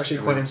with That's this. actually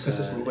quite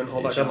inconsistent when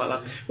hold that gun like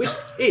that. Which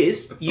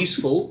is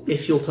useful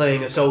if you're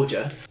playing a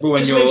soldier. But when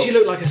just you're makes you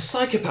look like a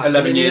psychopath.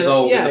 11 years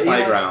old in the you're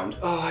playground.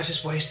 Like, I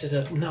just wasted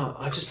a nut.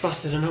 I just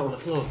busted a nut on the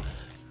floor.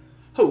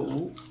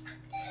 Oh.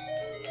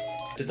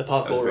 Did the That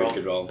was a parkour really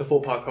good roll.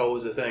 before parkour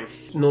was a thing.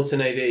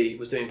 Norton AV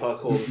was doing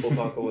parkour before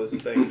parkour was a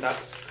thing.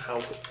 That's how...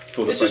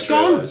 It's just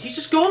gone! He's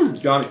just gone!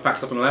 He's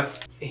packed up on the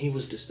left. He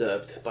was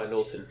disturbed by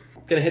Norton.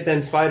 Gonna hit them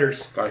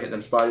spiders. Gotta hit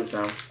them spiders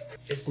down.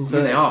 It's I mean,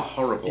 inverted. they are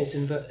horrible.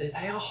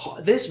 They are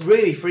hot. This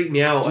really freaked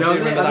me out. I do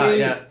remember that,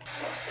 yeah.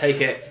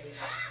 Take it.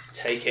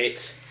 Take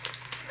it.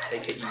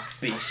 Take it, you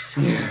beast.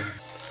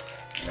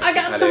 I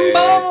got some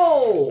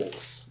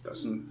balls! Got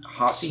some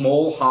Seeds.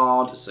 small,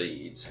 hard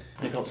seeds.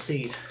 I got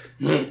seed.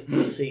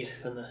 Seed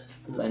from the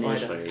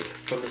spider.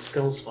 From the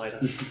skull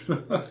spider.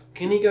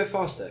 Can you go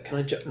faster? Can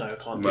I jump? No, I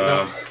can't do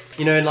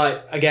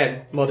that.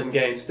 Again, modern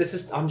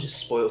games. I'm just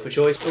spoiled for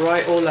choice.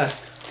 Right or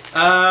left?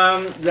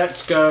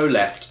 Let's go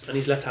left. And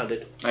he's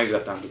left-handed. He's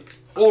left-handed.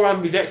 Or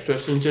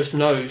ambidextrous and just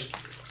knows.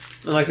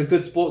 And like a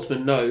good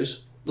sportsman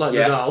knows, like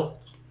Nadal,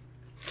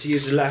 to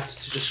use his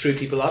left to just screw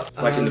people up.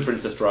 Like in The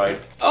Princess Bride.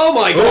 Oh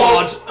my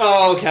god!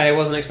 Oh, okay, I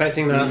wasn't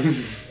expecting that.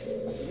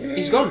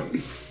 He's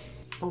gone.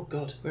 Oh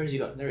god, where has he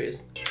gone? There he is.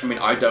 I mean,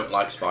 I don't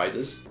like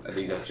spiders.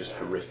 These are just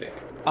horrific.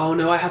 Oh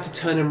no, I have to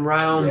turn him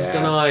round, Yeah.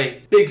 don't I?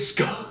 Big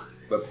Skull.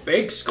 The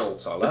big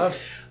Skulltuller.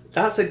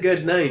 That's a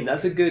good name.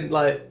 That's a good,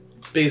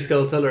 big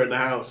Skulltuller in the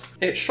house.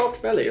 Its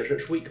soft belly is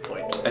its weak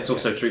point. It's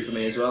also true for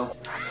me as well.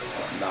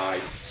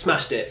 Nice.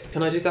 Smashed it.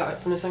 Can I do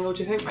that from this angle,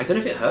 do you think? I don't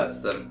know if it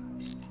hurts them.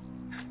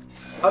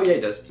 Oh yeah,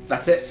 it does.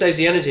 That's it. Saves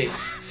the energy.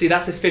 See,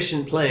 that's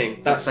efficient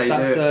playing. That's how you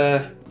do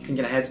it.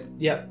 Thinking ahead.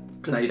 Yep.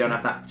 Now you don't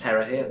have that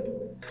terror here.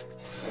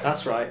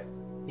 That's right.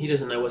 He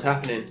doesn't know what's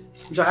happening.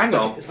 Hang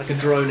on. It's like a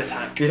drone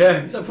attack.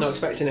 Yeah. Not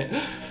expecting it.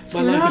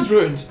 My life is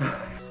ruined.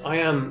 I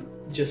am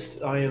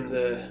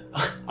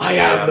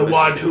the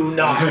one who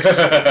knocks.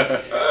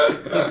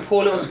 These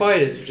poor little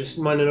spiders are just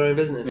minding their own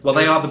business. Well,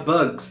 they are the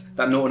bugs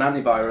that Norton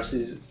Antivirus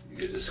is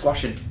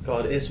Squashing.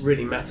 God, it's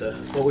really meta.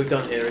 What we've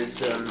done here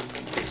is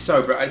It's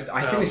so.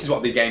 I think this is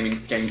what the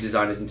game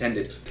designers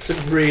intended. it's a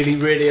really,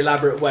 really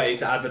elaborate way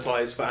to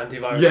advertise for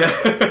antivirus.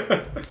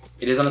 Yeah.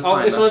 It is on a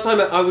timer. Oh, it's on a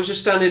timer. I was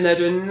just standing there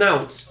doing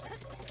nout.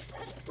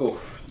 Oh,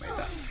 made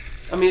that.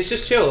 I mean, it's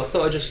just chill. I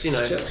thought I'd just,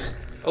 Just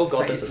oh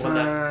God, take doesn't your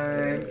want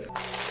that. time.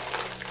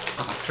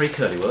 Oh, 3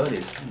 curly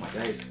wordies. Oh my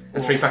days.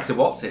 And 3 packs of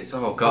Whatsits.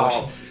 Oh gosh.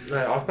 Oh,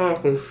 mate, I think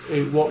I could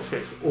eat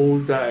Whatsits all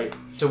day.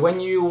 So when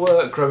you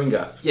were growing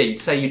up, yeah, you'd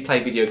say you'd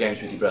play video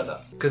games with your brother.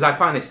 Because I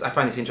find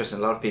this interesting.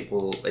 A lot of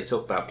people, they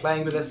talk about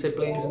playing with their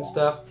siblings and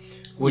stuff.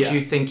 Would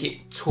you think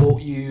it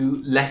taught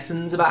you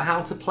lessons about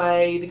how to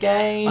play the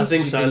games? I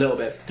think so, a little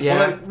bit. Yeah.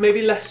 Although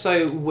maybe less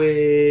so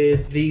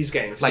with these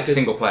games. Like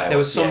single player. They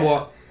were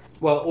somewhat,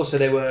 well, also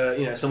they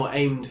were, somewhat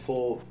aimed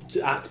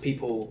at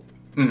people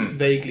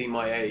vaguely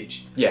my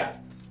age. Yeah.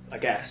 I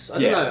guess. I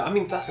don't know. I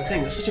mean, that's the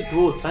thing. It's such a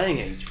broad playing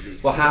age for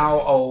these. Well,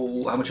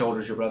 how much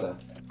older is your brother?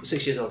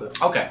 6 years older.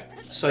 Okay.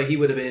 So he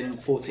would have been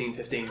 14,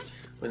 15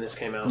 when this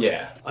came out.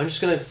 Yeah. I'm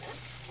just going to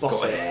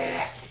boss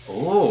it.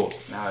 Oh,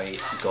 now he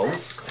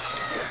goals.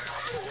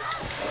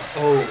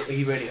 Oh,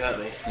 he really hurt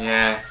me.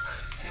 Yeah.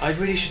 I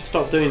really should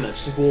stop doing that,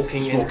 just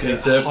walking into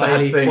bad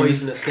highly things.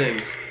 poisonous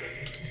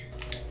things.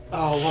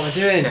 Oh, what am I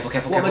doing?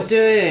 Careful, What am I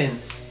doing?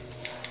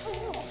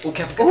 Oh,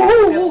 careful.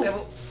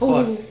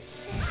 What?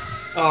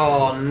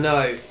 Oh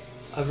no,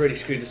 I've really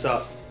screwed this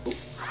up.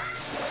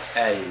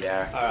 There you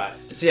go. Alright.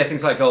 So yeah,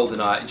 things like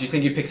GoldenEye. Do you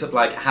think you picked up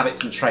like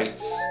habits and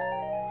traits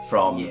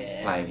from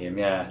playing him?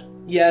 Yeah.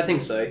 Yeah, I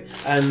think so.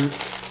 And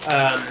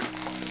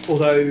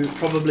although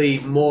probably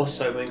more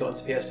so when we got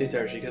into PS2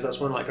 territory, because that's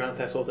when like Grand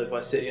Theft Auto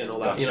Vice City and all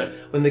that. Gotcha.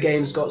 When the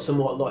games got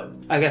somewhat like,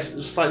 I guess,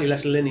 slightly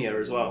less linear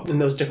as well. And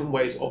there was different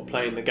ways of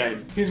playing the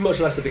game. He's much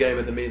less of a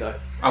gamer than me though.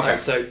 Okay.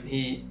 So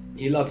he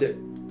loved it,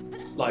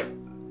 like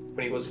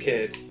when he was a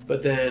kid,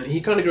 but then he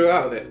kind of grew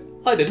out of it.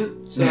 I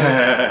didn't. So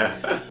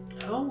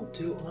how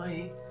do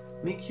I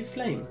make you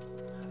flame?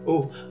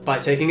 Oh, by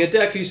taking a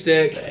Deku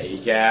stick. There you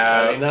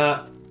Turning go.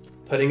 that,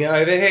 putting it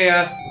over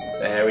here.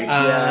 There we go.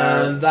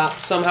 And that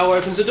somehow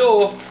opens a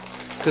door,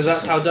 because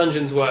that's how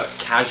dungeons work.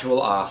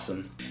 Casual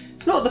arson.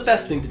 It's not the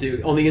best thing to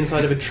do on the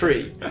inside of a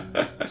tree,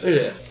 is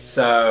it?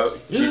 So,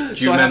 do you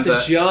So remember? I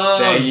have to jump.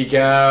 There you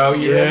go.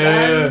 You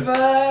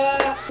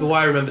remember?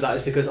 Why I remember that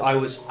is because I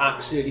was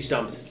absolutely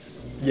stumped.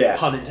 Yeah.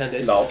 Pun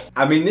intended. Lol.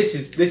 I mean, this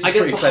is I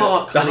guess pretty the clever.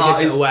 heart kind of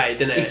gives it away,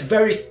 didn't it? It's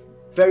very,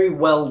 very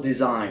well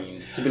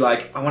designed to be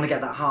like, I want to get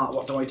that heart.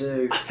 What do I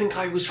do? I think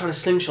I was trying to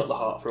slingshot the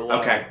heart for a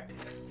while. Okay.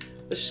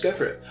 Let's just go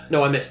for it.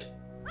 No, I missed.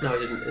 No, I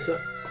didn't. Is it?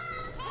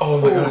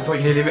 Oh my god! I thought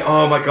you nearly.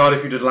 Oh my god!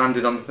 If you'd have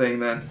landed on the thing,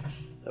 then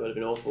That would have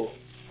been awful.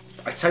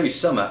 I tell you,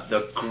 Summer,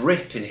 the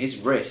grip in his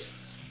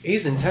wrists.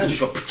 He's intense.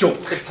 You just He's go.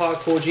 a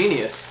parkour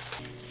genius.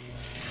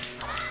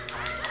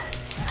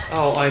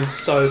 Oh, I'm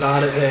so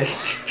bad at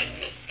this.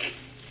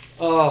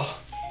 Oh.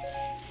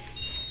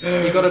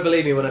 You got to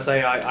believe me when I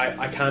say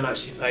I can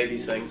actually play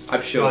these things.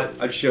 I'm sure. Right.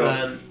 I'm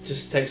sure.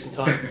 Just take some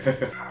time.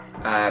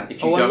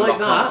 If you Oh, I don't like lock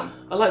that.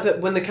 on. I like that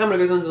when the camera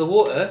goes under the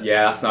water.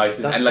 Yeah, that's nice.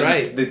 That's and like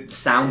great. the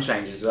sound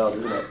changes as well,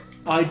 doesn't it?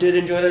 I did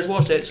enjoy those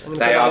Whatsits.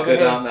 They are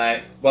good, aren't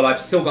they? Well, I've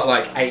still got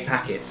like 8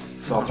 packets,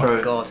 so I'll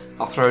throw. God.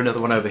 I'll throw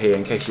another one over here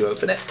in case you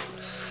open it.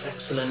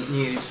 Excellent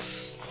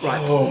news.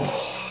 Right.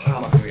 Oh,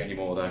 I'm not gonna get any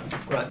more though.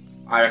 Right.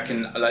 I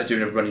reckon like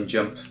doing a running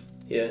jump.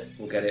 Yeah.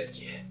 We'll get it.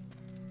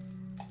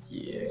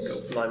 Yeah,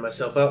 go. Line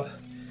myself up.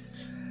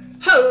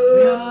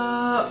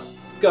 Ho!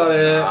 Got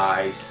it.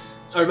 Nice.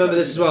 I remember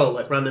this as well,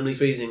 like randomly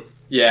freezing.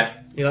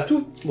 Yeah. You're like,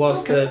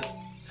 whilst the...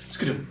 It's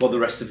good while the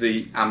rest of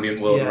the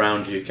ambient world Yeah.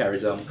 around you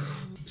carries on.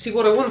 See,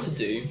 what I want to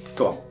do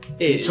Go on.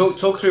 is...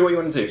 Talk through what you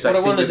want to do. What I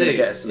want to do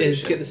get a is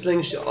solution. get the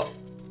slingshot,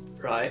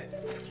 right?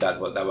 That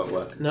won't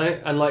work. No,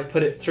 and like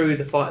put it through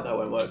the fire. That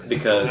won't work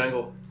Because it's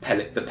an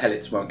angle. the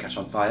pellets won't catch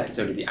on fire. It's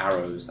only the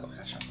arrows that will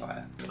catch on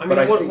fire. I mean,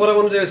 what I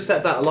want to do is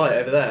set that light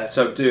over there.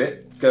 So do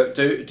it. Go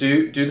do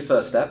the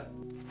first step,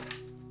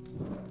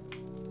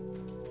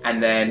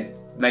 and then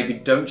maybe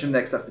don't jump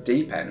there because that's the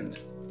deep end.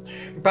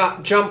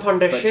 But jump on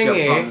the But jump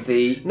thingy. on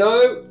the.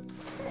 No.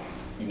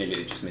 You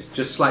nearly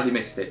just slightly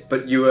missed it.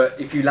 But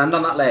if you land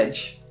on that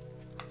ledge,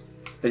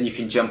 then you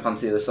can jump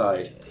onto the other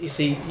side. You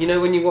see, you know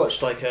when you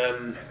watch like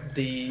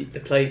the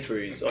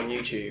playthroughs on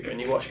YouTube and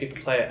you watch people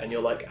play it and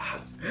you're like,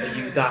 are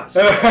you that?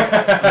 Are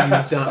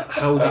you that?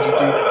 How did you do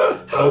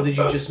that? How did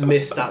you just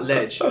miss that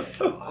ledge?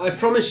 I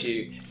promise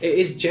you, it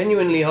is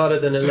genuinely harder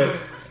than it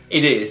looks.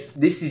 It is.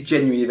 This is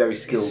genuinely a very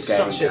skilled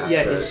game.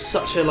 It's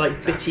such a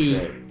like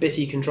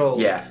bitty control.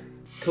 Yeah.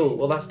 Cool.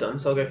 Well, that's done.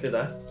 So I'll go through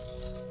there.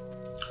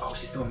 Oh,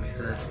 is this the one with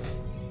the?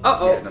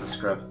 Uh-oh. Yeah, another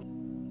scrub.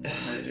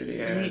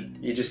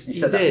 You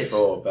said that did.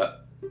 before,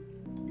 but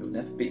you'll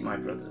never beat my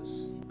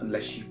brothers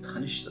unless you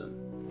punish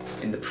them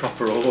in the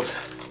proper order.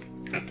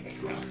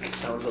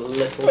 Sounds a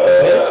little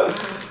bit.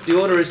 The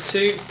order is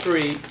 2,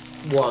 3,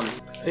 1.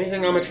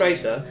 Anything I'm a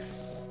traitor?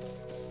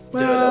 Do a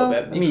little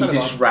bit. I mean, you kind did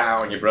of just rat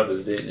out on your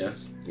brothers, didn't you?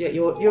 Yeah,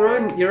 your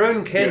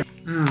own kin.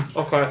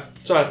 Okay,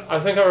 so I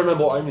think I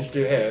remember what I need to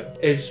do here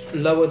is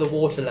lower the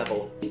water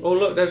level. Oh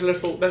look, there's a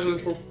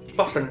little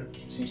button.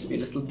 Seems to be a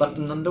little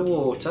button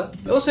underwater.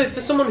 Also,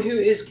 for someone who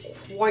is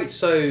quite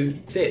so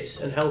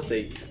fit and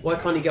healthy, why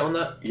can't he get on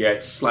that? Yeah,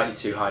 it's slightly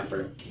too high for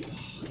him.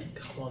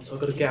 Come on, so I've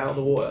got to get out of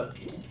the water.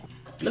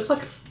 It looks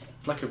like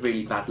a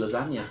really bad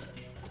lasagna.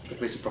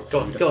 Go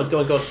on, go on, go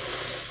on, go on.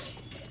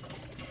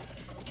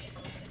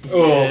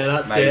 Oh, yeah,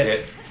 that's made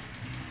it.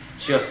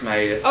 Just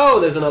made it. Oh,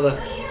 there's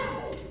another.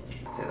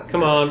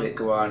 Come on.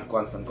 Go on, go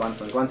on, son, go on,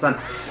 son, go on, son.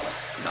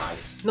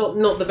 Nice.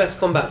 Not the best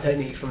combat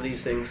technique from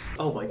these things.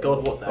 Oh my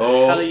god, what the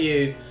hell are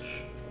you?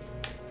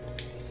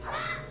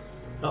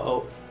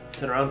 Uh-oh.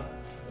 Turn around.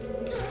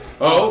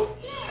 Oh!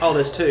 Oh,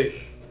 there's two.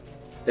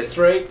 There's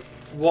three.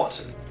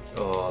 What?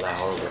 Oh, they're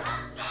horrible.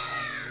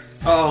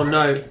 Oh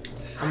no.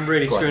 I'm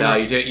really screwing up.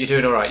 No, you're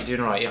doing alright, you're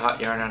doing alright.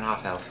 You're on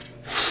half health.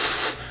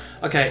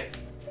 Okay.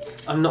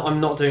 I'm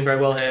not doing very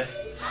well here.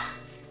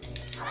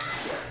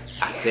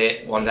 That's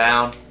it. One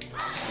down.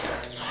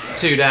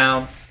 Two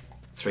down.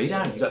 Three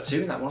down. You got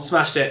two in that one.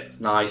 Smashed it.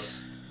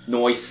 Nice.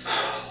 Nice.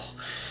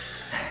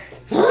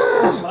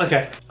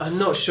 Okay. I'm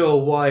not sure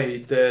why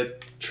the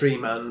tree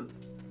man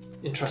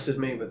entrusted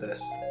me with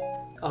this.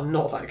 I'm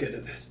not that good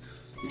at this.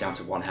 You're down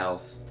to 1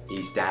 health.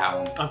 He's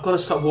down. I've got to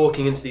stop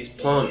walking into these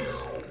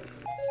plants.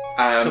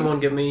 Someone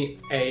give me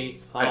a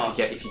heart.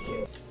 If you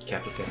get.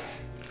 Careful, careful.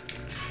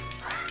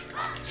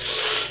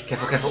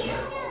 Careful.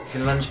 See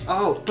the lunge?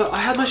 Oh, but I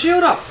had my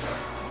shield up.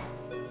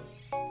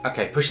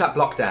 Okay, push that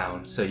block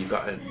down so you've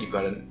got a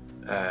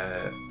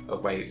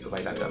way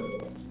back up.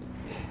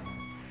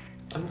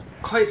 I'm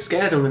quite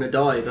scared I'm going to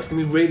die. That's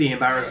going to be really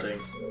embarrassing.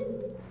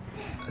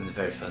 On the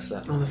very first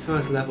level. On the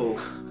first level.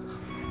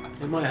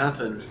 It might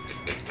happen.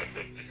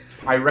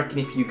 I reckon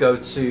if you go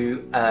to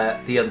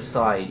the other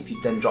side, if you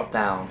then drop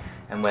down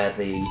and where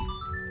the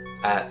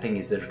thing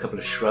is, there's a couple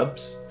of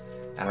shrubs,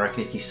 and I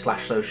reckon if you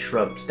slash those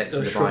shrubs next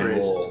to the vine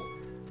wall,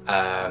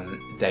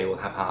 they will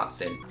have hearts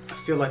in. I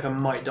feel like I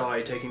might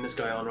die taking this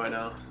guy on right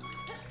now.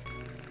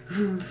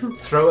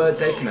 Throw a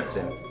daker nut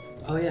at him.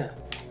 Oh yeah.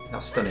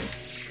 That'll stun him.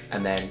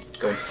 And then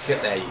go and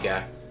fit. There you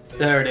go.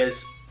 There it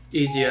is.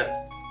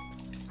 Easier.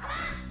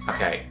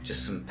 Okay,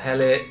 just some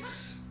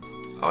pellets.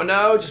 Oh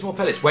no, just more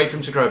pellets. Wait for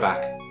him to grow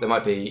back. There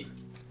might be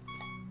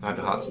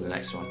hearts in the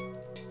next one.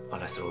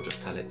 Unless they're all just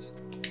pellets.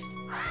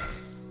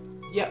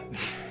 Yep.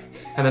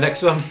 And the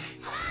next one?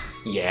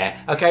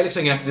 Yeah. Okay, looks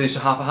like you have to do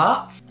half a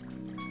heart.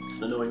 It's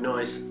an annoying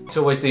noise. It's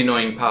always the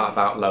annoying part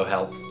about low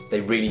health.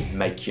 They really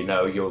make you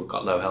know you've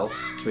got low health.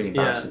 It's really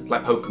embarrassing.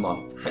 Like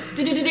Pokemon.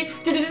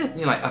 Like,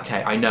 you're like,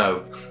 okay, I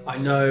know.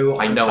 I'm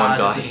bad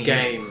at this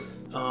game.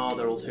 Oh,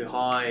 they're all too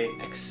high.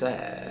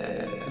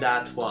 Except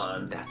that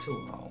one. That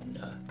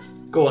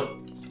one. Go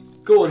on.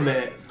 Go on,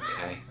 mate.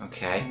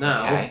 Okay.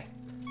 Now, okay.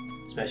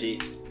 smash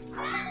it.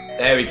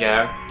 There we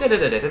go.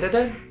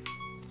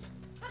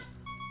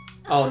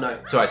 Oh no.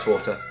 It's alright, it's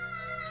water.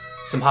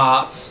 Some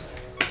hearts.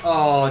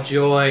 Oh,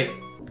 joy.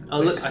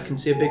 Oh look, I can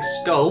see a big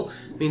skull.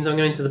 Means I'm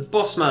going to the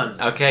boss man.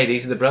 Okay,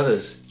 these are the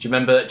brothers. Do you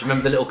remember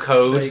the little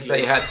code that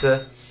you had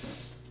to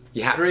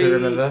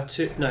remember?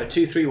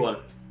 2, 3, 1.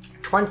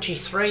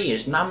 23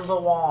 is number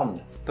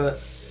 1.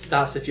 But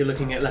that's if you're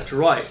looking at left to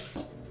right.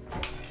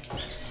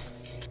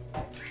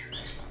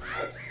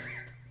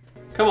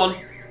 Come on.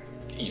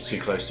 You're too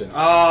close to him.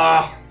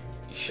 Ah!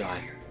 You're shy.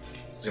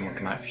 Someone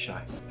come out if you're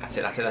shy. That's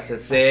it.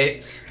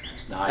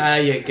 Nice.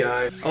 There you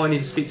go. Oh, I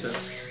need to speak to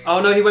him.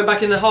 Oh no, he went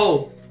back in the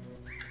hole.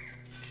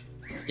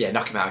 Yeah,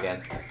 knock him out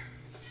again.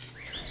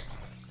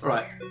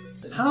 Right.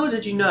 How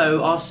did you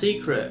know our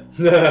secret?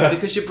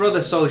 Because your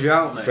brother sold you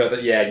out, mate. Brother,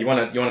 yeah, you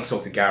wanna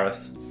talk to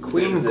Gareth.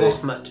 Queen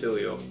Gochma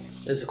Tuyo.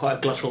 There's quite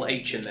a glottal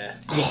H in there.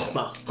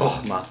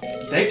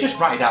 Gochma. They've just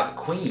ratted out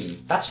the Queen.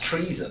 That's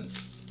treason.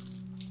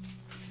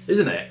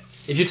 Isn't it?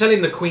 If you're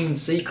telling the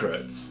Queen's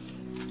secrets.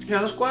 Yeah,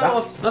 that's quite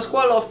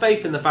a lot of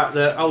faith in the fact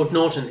that old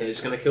Norton here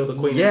is going to kill the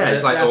Queen. Yeah,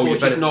 it's like, oh, you're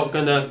better not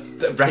going to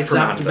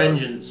exact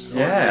vengeance.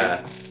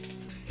 Yeah.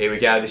 Here we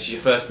go. This is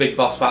your first big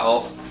boss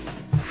battle.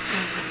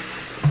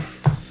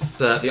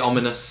 The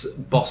ominous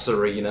boss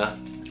arena.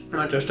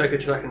 Might just take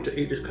a second to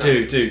eat this cup.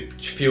 Do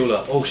fuel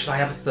up. Oh, should I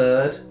have a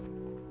third?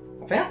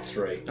 Have I had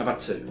 3? I've had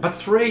 2. I've had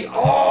 3.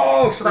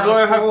 Oh, should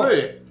I have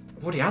 3?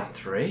 I've already had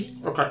 3.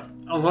 Okay,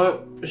 I'm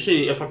going to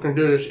see if I can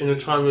do this in the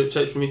time that it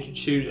takes for me to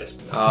chew this.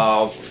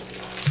 Oh.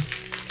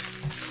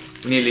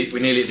 We're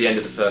nearly at the end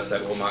of the first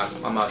level.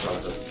 I might as well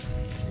have done.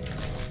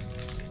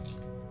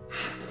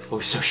 I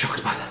was so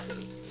shocked by that.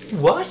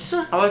 What?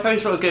 I like how you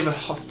sort of gave a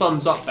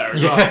thumbs up there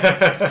as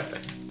well.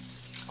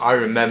 I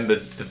remember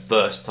the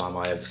first time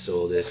I ever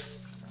saw this.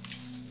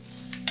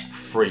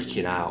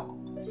 Freaking out.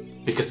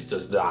 Because it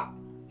does that.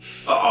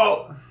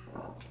 Oh!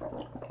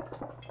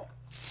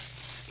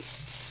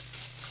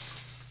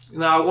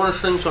 Now I want to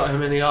slingshot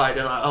him in the eye,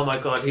 don't I? Oh my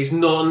god, he's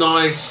not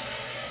nice.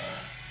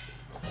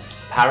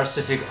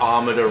 Parasitic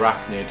armoured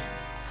arachnid.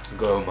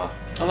 Goma.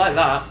 I like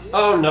that.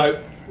 Oh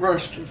no, we're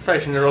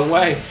facing the wrong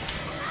way.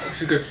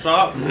 That's a good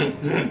start.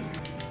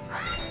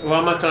 Why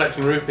am I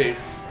collecting rupees?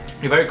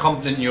 You're very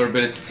confident in your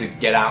ability to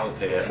get out of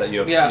here, that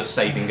you're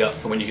saving up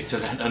for when you get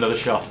to another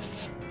shop.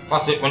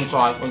 That's it, one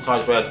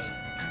side's red.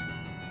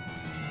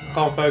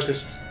 Can't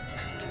focus.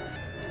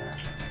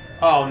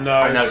 Oh no.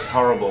 I know, it's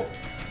horrible.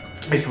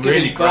 It's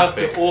really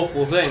graphic.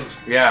 Awful things.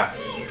 Yeah.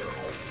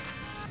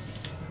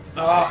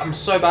 Oh, I'm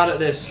so bad at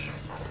this.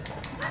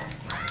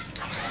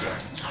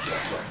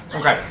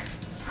 Okay.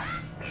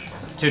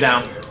 2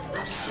 down.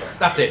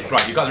 That's it.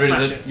 Right, you got rid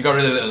of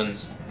the little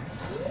ones.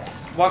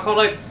 Why can't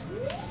I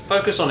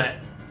focus on it?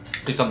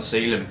 It's on the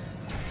ceiling.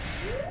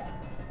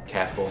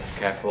 Careful,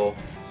 careful.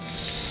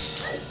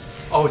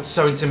 Oh, it's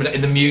so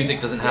intimidating. The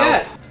music doesn't help.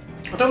 Yeah.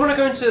 I don't want to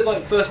go into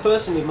like first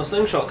person with my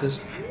slingshot because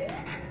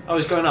I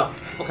was going up.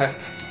 Okay.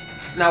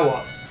 Now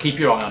what? Keep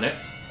your eye on it.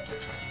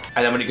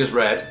 And then when it goes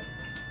red,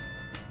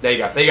 there you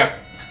go. There you go.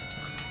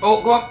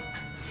 Oh, go on.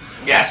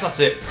 Yes, that's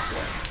it.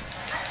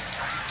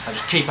 And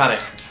just keep at it.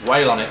 Just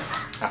wail on it.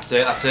 That's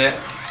it. That's it.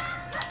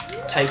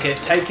 Take it.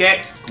 Take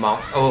it. Come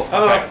on. Oh,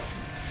 okay.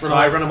 Run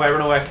away. Run away.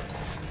 Run away.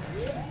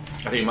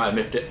 I think you might have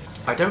miffed it.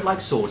 I don't like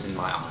swords in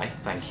my eye.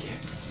 Thank you.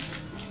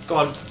 Go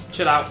on.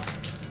 Chill out.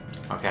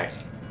 Okay.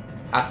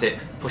 That's it.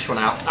 Push one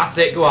out. That's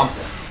it. Go on.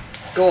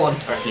 Go on.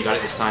 I reckon you got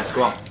it this time.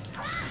 Go on.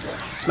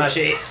 Smash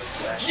it.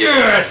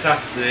 Yes,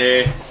 that's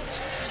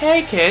it.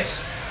 Take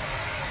it.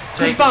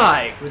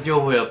 Goodbye. With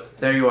your wheel.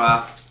 There you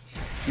are.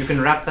 You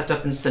can wrap that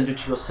up and send it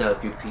to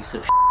yourself, you piece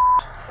of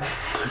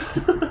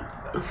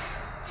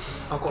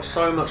I've got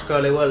so much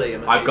curly whirly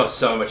in my I've got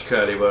so much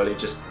curly whirly.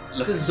 Just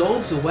look. It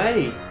dissolves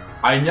away.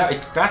 I know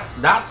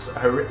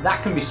that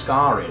can be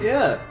scarring.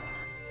 Yeah.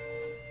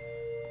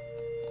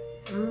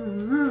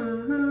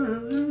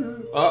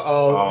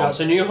 Uh-oh, that's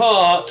a new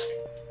heart.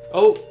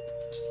 Oh.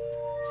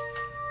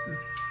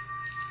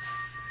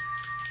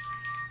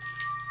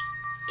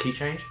 Key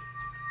change?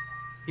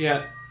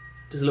 Yeah.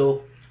 Just a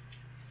little.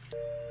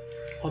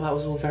 Oh, that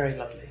was all very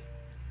lovely.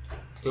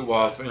 It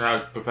was, and I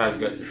was prepared to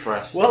get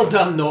depressed. Well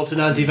done, Norton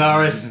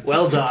Antivirus.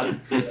 Well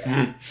done.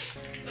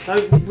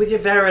 Don't with your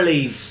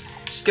verilies.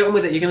 Just get on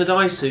with it. You're going to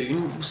die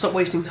soon. Stop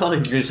wasting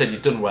time. You said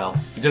you've done well.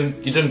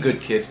 You've done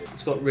good, kid.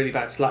 It's got really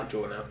bad slack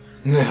jaw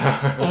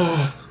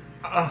now.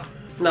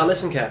 Now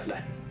listen carefully.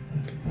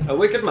 A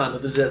wicked man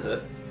of the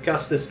desert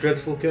cast this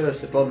dreadful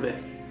curse upon me.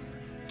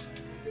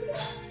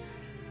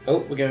 Oh,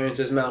 we're going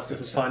into his mouth to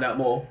find out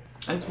more.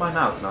 Enter my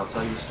mouth and I'll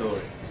tell you a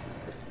story.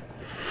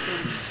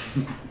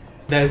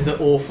 There's the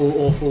awful,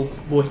 awful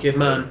wicked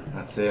man.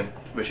 That's him.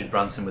 Richard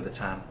Branson with a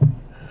tan.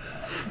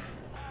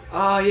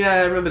 Ah, yeah,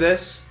 I remember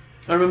this.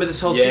 I remember this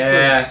whole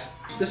sequence.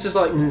 This is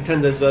like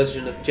Nintendo's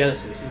version of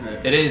Genesis, isn't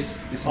it? It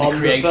is. This is On the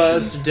creation. the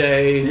first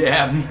day.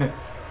 Yeah.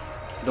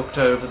 Looked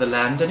over the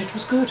land and it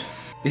was good.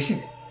 This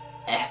is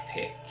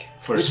epic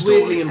for It's a story.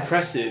 weirdly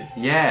impressive.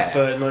 Yeah.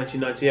 For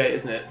 1998,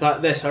 isn't it?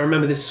 Like this, I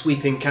remember this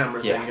sweeping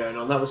camera thing going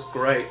on. That was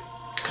great.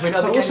 I mean,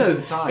 other But games also, at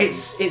the time.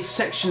 it's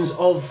sections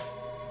of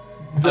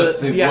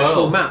the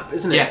actual world. map,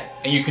 isn't it? Yeah,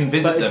 and you can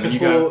visit them and you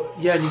before, go,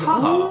 yeah, and you go,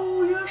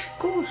 oh yes, of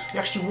course. You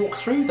actually walk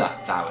through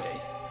that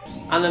way.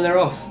 And then they're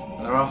off.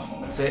 And they're off.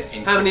 That's it.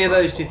 How many of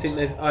those do you think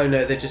they've? Oh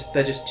no, they're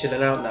just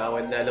chilling out now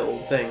in their little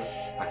thing.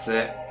 That's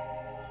it.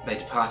 They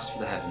departed for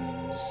the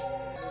heavens.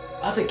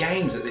 Other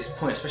games at this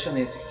point, especially on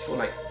the N64,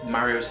 like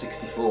Mario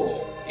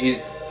 64,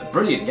 is a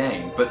brilliant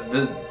game, but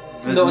the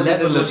level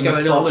of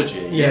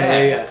mythology.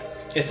 Yeah.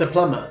 It's a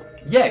plumber.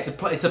 Yeah,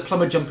 it's a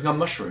plumber jumping on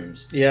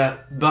mushrooms. Yeah.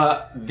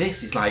 But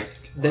this is like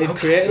They've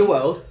created a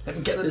world. Let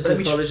me get the There's let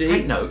me mythology.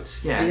 take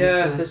notes. Yeah.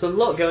 Yeah, there's a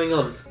lot going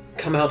on.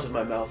 Come out of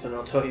my mouth and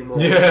I'll tell you more.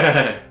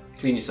 Yeah.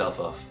 Clean yourself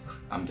off.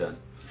 I'm done.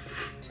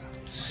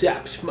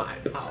 Sapped my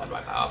Had power.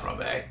 my power from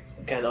me.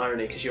 Again,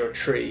 irony because you're a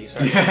tree,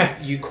 so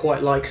Yeah. you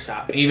quite like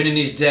sap. Even in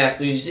his death,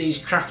 he's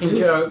cracking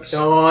jokes.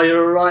 Oh,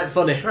 you're right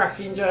funny.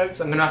 Cracking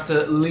jokes. I'm gonna have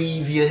to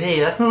leave you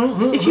here.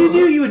 If you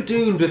knew you were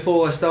doomed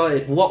before I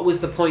started, what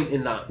was the point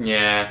in that?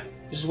 Yeah.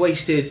 Just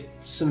wasted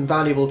some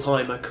valuable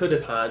time I could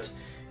have had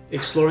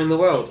exploring the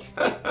world.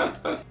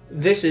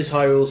 This is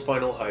Hyrule's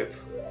final hope.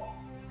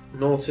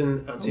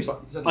 Norton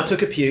Antivirus. I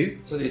took a pew.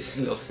 So it's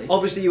a little seat.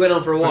 Obviously, you went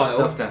on for a Push while.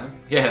 yourself down.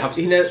 Yeah, that was,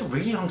 You know, it's a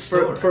really long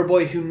story. For a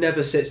boy who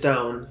never sits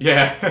down,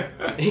 Yeah.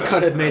 he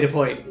kind of made a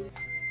point.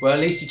 Well, at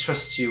least he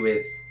trusts you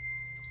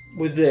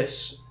With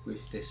this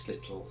with this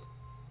little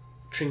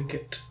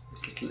trinket.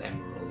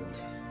 emerald.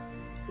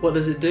 What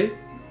does it do?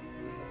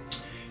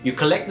 You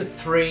collect the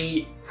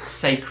 3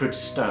 sacred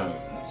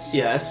stones.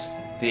 Yes.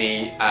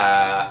 The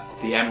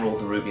emerald,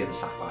 the ruby, and the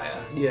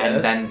sapphire. Yes.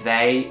 And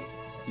then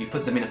you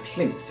put them in a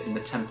plinth in the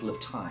Temple of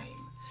Time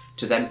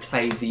to then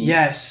play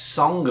the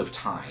Song of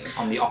Time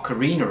on the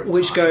Ocarina of Time.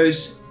 Which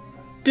goes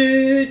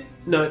do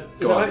no. Is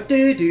Go that on. right?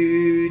 Do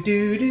do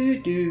do do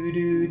do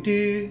do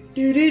do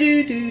do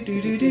do do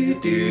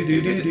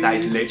do do do. That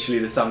is literally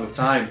the Song of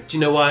Time. Do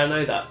you know why I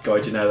know that?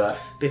 God, you know that?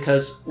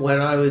 Because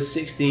when I was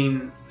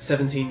 16,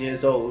 17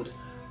 years old,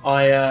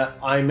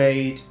 I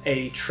made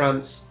a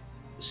trance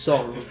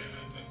song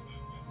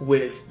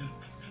with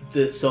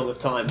the Song of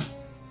Time.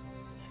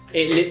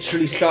 It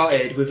literally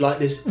started with like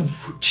this.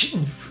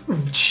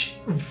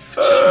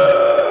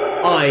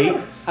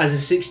 I, as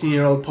a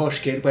 16-year-old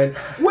posh kid, went,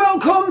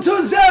 "Welcome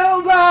to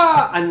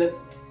Zelda!" And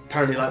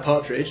apparently like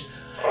Partridge.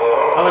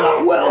 I went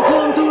like,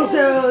 welcome to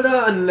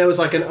Zelda, and there was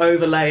like an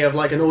overlay of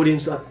like an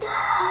audience like,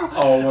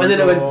 oh my and then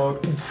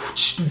God. it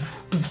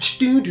went,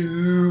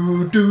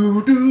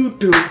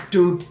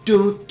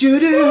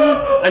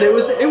 and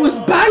it was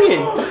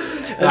banging.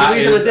 And the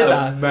reason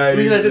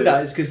I did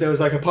that is because there was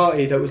like a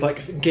party that was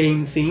like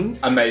game themed.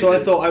 Amazing. So I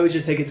thought I would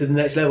just take it to the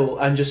next level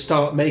and just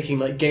start making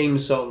like game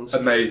songs.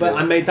 Amazing. But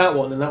I made that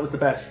one and that was the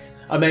best.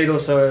 I made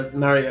also a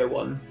Mario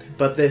one,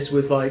 but this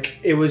was like,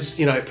 it was,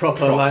 you know,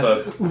 proper. Like.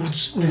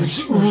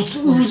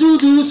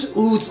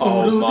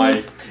 Oh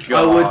my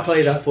God. I would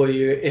play that for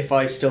you if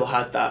I still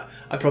had that.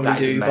 I probably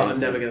do, but I'm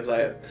never going to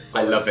play it.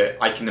 I love it.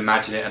 I can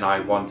imagine it and I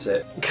want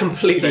it.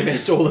 Completely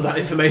missed all of that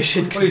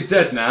information. Well, he's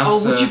dead now.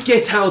 Oh, would you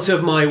get out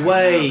of my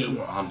way?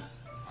 Come on.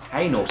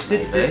 Hey, naughty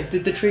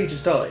Did the tree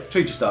just die?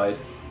 tree just died.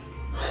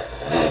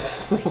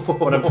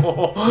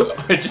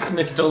 I just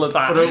missed all of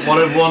that. What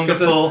a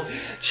wonderful,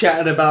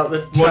 chatting about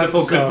the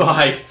wonderful song.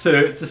 goodbye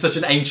to such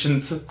an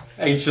ancient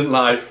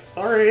life.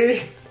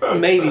 Sorry.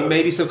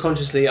 Maybe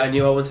subconsciously I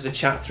knew I wanted to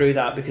chat through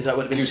that because that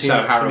would have been too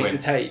much for me to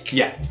take.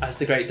 Yeah. As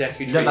the great Deku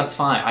Tree. No, that's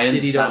fine. I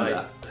Did he understand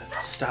die?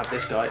 that. Stab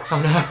this guy.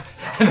 Oh no.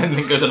 And then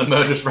Link goes on a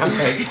murderous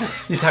rampage.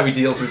 This is how he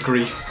deals with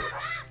grief.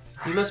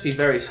 He must be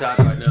very sad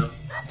right now.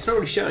 He's not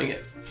really showing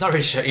it. It's not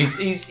really sure.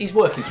 He's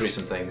working through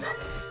some things.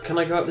 Can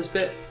I go up this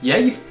bit? Yeah,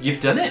 you've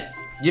done it.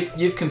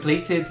 You've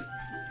completed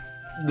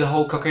the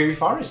whole Kokiri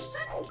Forest.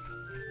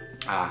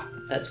 Ah.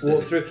 Let's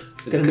walk through.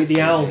 There's Gonna a meet the cutscene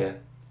owl. here.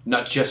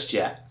 Not just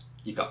yet.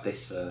 You got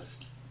this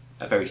first.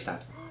 A very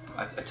sad,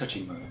 a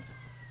touching moment.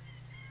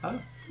 Oh,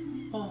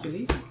 do you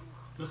leave?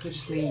 Look, they're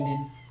just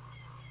leaning.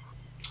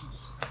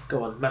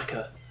 Go on,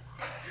 Macca.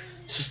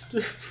 Just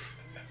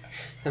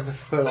have a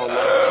full on like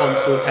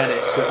tonsil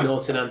tennis with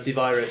Norton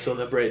antivirus on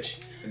the bridge.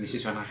 And this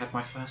is when I had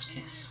my first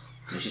kiss.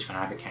 This is when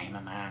I became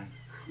a man.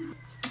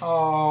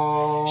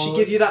 Oh. She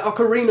give you that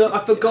ocarina. I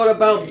forgot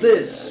about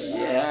this.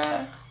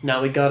 Yeah.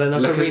 Now we got an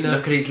ocarina.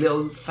 Look at his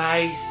little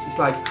face. It's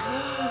like,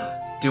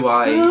 do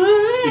I?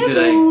 Is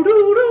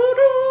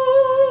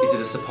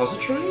it a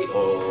suppository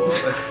or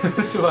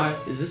do I?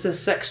 Is this a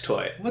sex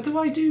toy? What do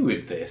I do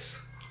with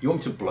this? You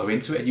want me to blow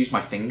into it and use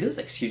my fingers?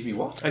 Excuse me,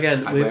 what?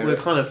 Again, we're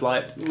kind of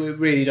like, we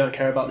really don't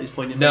care about these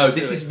poignant No,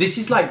 moments, this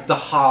is like the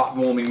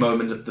heartwarming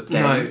moment of the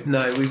game.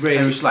 No, we really.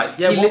 And it was like,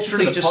 yeah, he what's in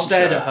literally the just poncho?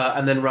 stared at her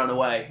and then ran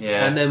away.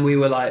 Yeah. And then we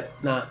were like,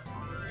 nah.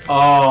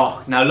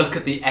 Oh, now look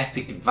at the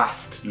epic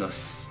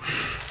vastness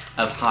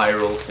of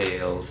Hyrule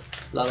Field.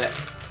 Love it.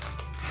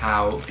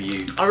 How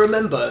beautiful. I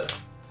remember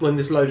when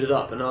this loaded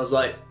up and I was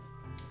like,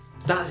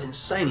 that's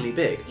insanely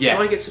big. Yeah.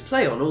 Do I get to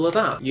play on all of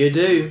that? You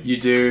do. You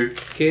do.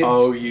 Kids.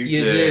 Oh, you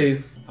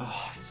do.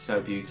 Oh, it's so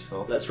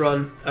beautiful. Let's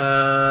run.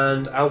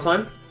 And owl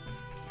time.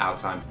 Out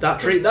time. That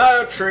tree.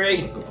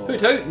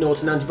 Hoot hoot.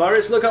 Norton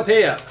antivirus. Look up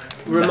here.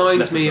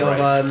 Reminds me of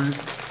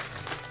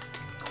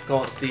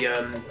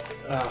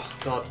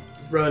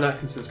Rowan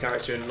Atkinson's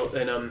character in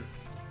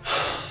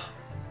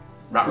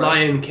Rat Race.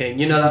 Lion King.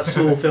 You know that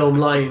small film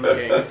Lion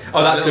King.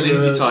 Oh, that little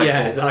indie title.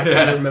 Yeah, that I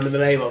can't remember the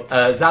name of.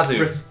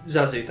 Zazu.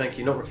 Zazu, thank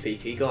you, not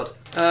Rafiki. God.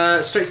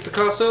 Straight to the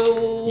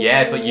castle.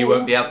 Yeah, but you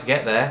won't be able to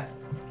get there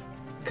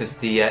because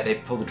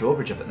they pull the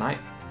drawbridge up at night,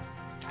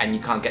 and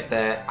you can't get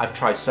there. I've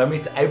tried so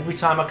many. Every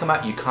time I come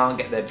out, you can't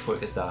get there before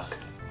it gets dark.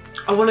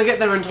 I want to get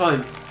there in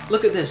time.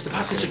 Look at this, the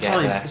passage of get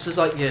time. there. This is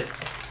like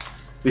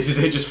This is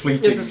it, just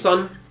fleeting. Here's the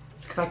sun.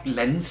 Look at that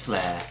lens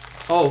flare.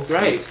 Oh, It's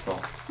great. beautiful.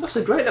 That's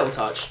a great little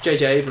touch.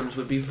 J.J. Abrams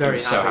would be very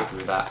I'm happy. so happy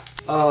with that.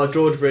 Oh,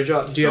 drawbridge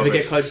up. Do you ever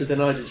Drawbridge. get closer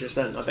than I did just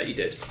then? I bet you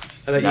did.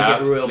 I bet you No,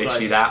 get real it's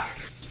literally close. that.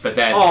 But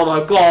then Oh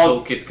my god.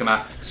 school kids come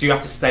out, so you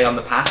have to stay on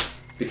the path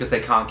because they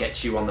can't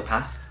get you on the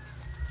path.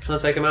 Can I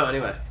take him out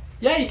anyway?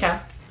 Yeah, you can.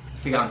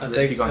 If you go onto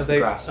the, if you go onto the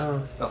grass,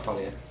 they'll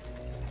follow you.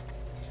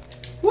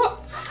 What?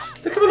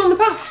 They're coming on the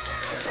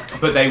path.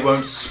 But they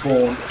won't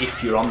spawn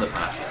if you're on the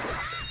path.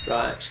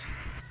 Right.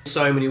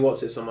 So many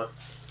what's it somewhere.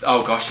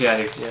 Oh gosh, yeah.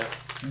 Yeah.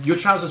 Your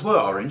trousers were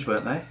orange,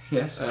 weren't they?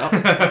 Yes.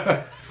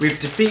 Yeah. We've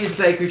defeated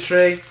the Deku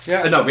Tree.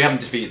 Yeah. No, we haven't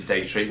defeated the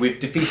Deku Tree. We've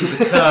defeated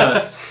the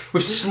curse.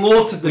 We've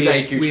slaughtered the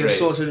Deku Tree. We have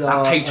sorted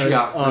our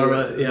patriarch, our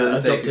the Deku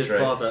adopted Tree.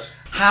 father.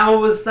 How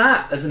was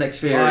that as an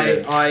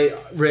experience? I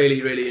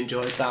really, really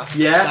enjoyed that.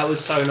 Yeah? That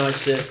was so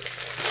nice to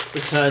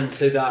return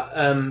to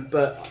that.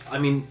 But, I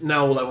mean,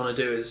 now all I want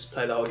to do is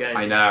play the whole game.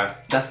 I know.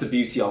 That's the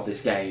beauty of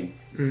this game.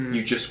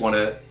 You just want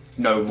to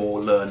know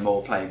more, learn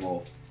more, play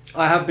more.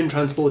 I have been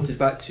transported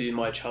back to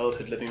my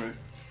childhood living room.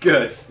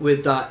 Good.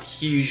 With that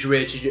huge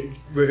rear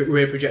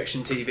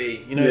projection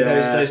TV. You know,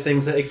 Yeah. those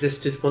things that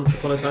existed once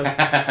upon a time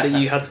that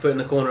you had to put in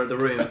the corner of the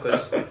room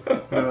because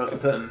nowhere else to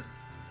put them.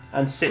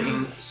 And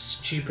sitting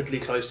stupidly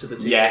close to the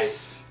TV.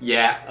 Yes.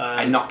 Yeah.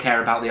 And not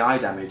care about the eye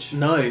damage.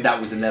 No. That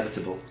was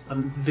inevitable.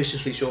 I'm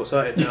viciously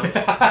short-sighted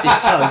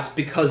now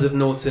because of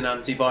Norton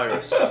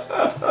antivirus.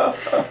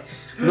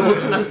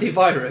 Norton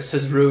antivirus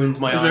has ruined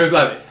my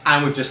eyesight.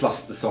 And we've just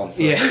lost the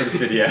sponsor Yeah. for this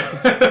video.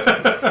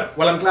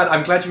 Well,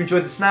 I'm glad you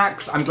enjoyed the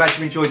snacks. I'm glad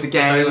you enjoyed the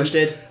game. Very much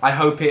did. I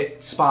hope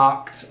it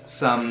sparked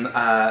some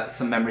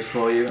memories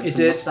for you and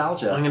some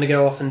nostalgia. I'm going to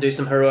go off and do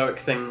some heroic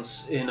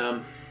things in.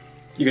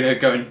 You're going to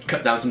go and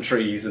cut down some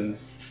trees and.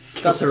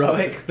 That's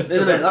heroic,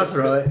 isn't it? That's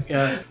heroic.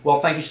 Yeah.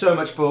 Well, thank you so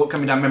much for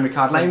coming down memory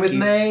card lane with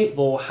me.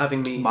 For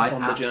having me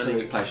on the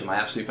journey. My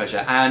absolute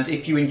pleasure. And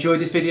if you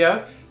enjoyed this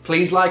video,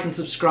 please like and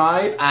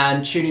subscribe,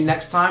 and tune in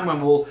next time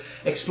when we'll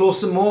explore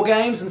some more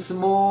games and some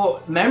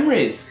more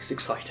memories. It's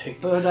exciting.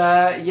 But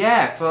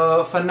yeah,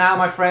 for now,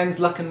 my friends,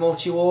 luck and more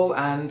to you all,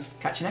 and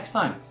catch you next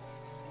time.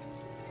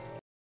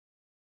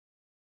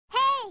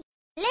 Hey,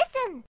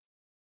 listen!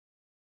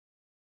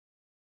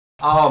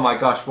 Oh my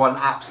gosh, what an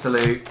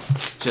absolute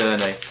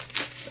journey.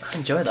 I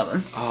enjoyed that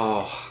one.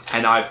 Oh,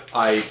 and I'm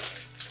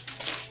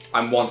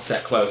one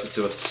step closer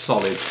to a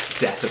solid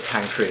death of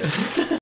pancreas.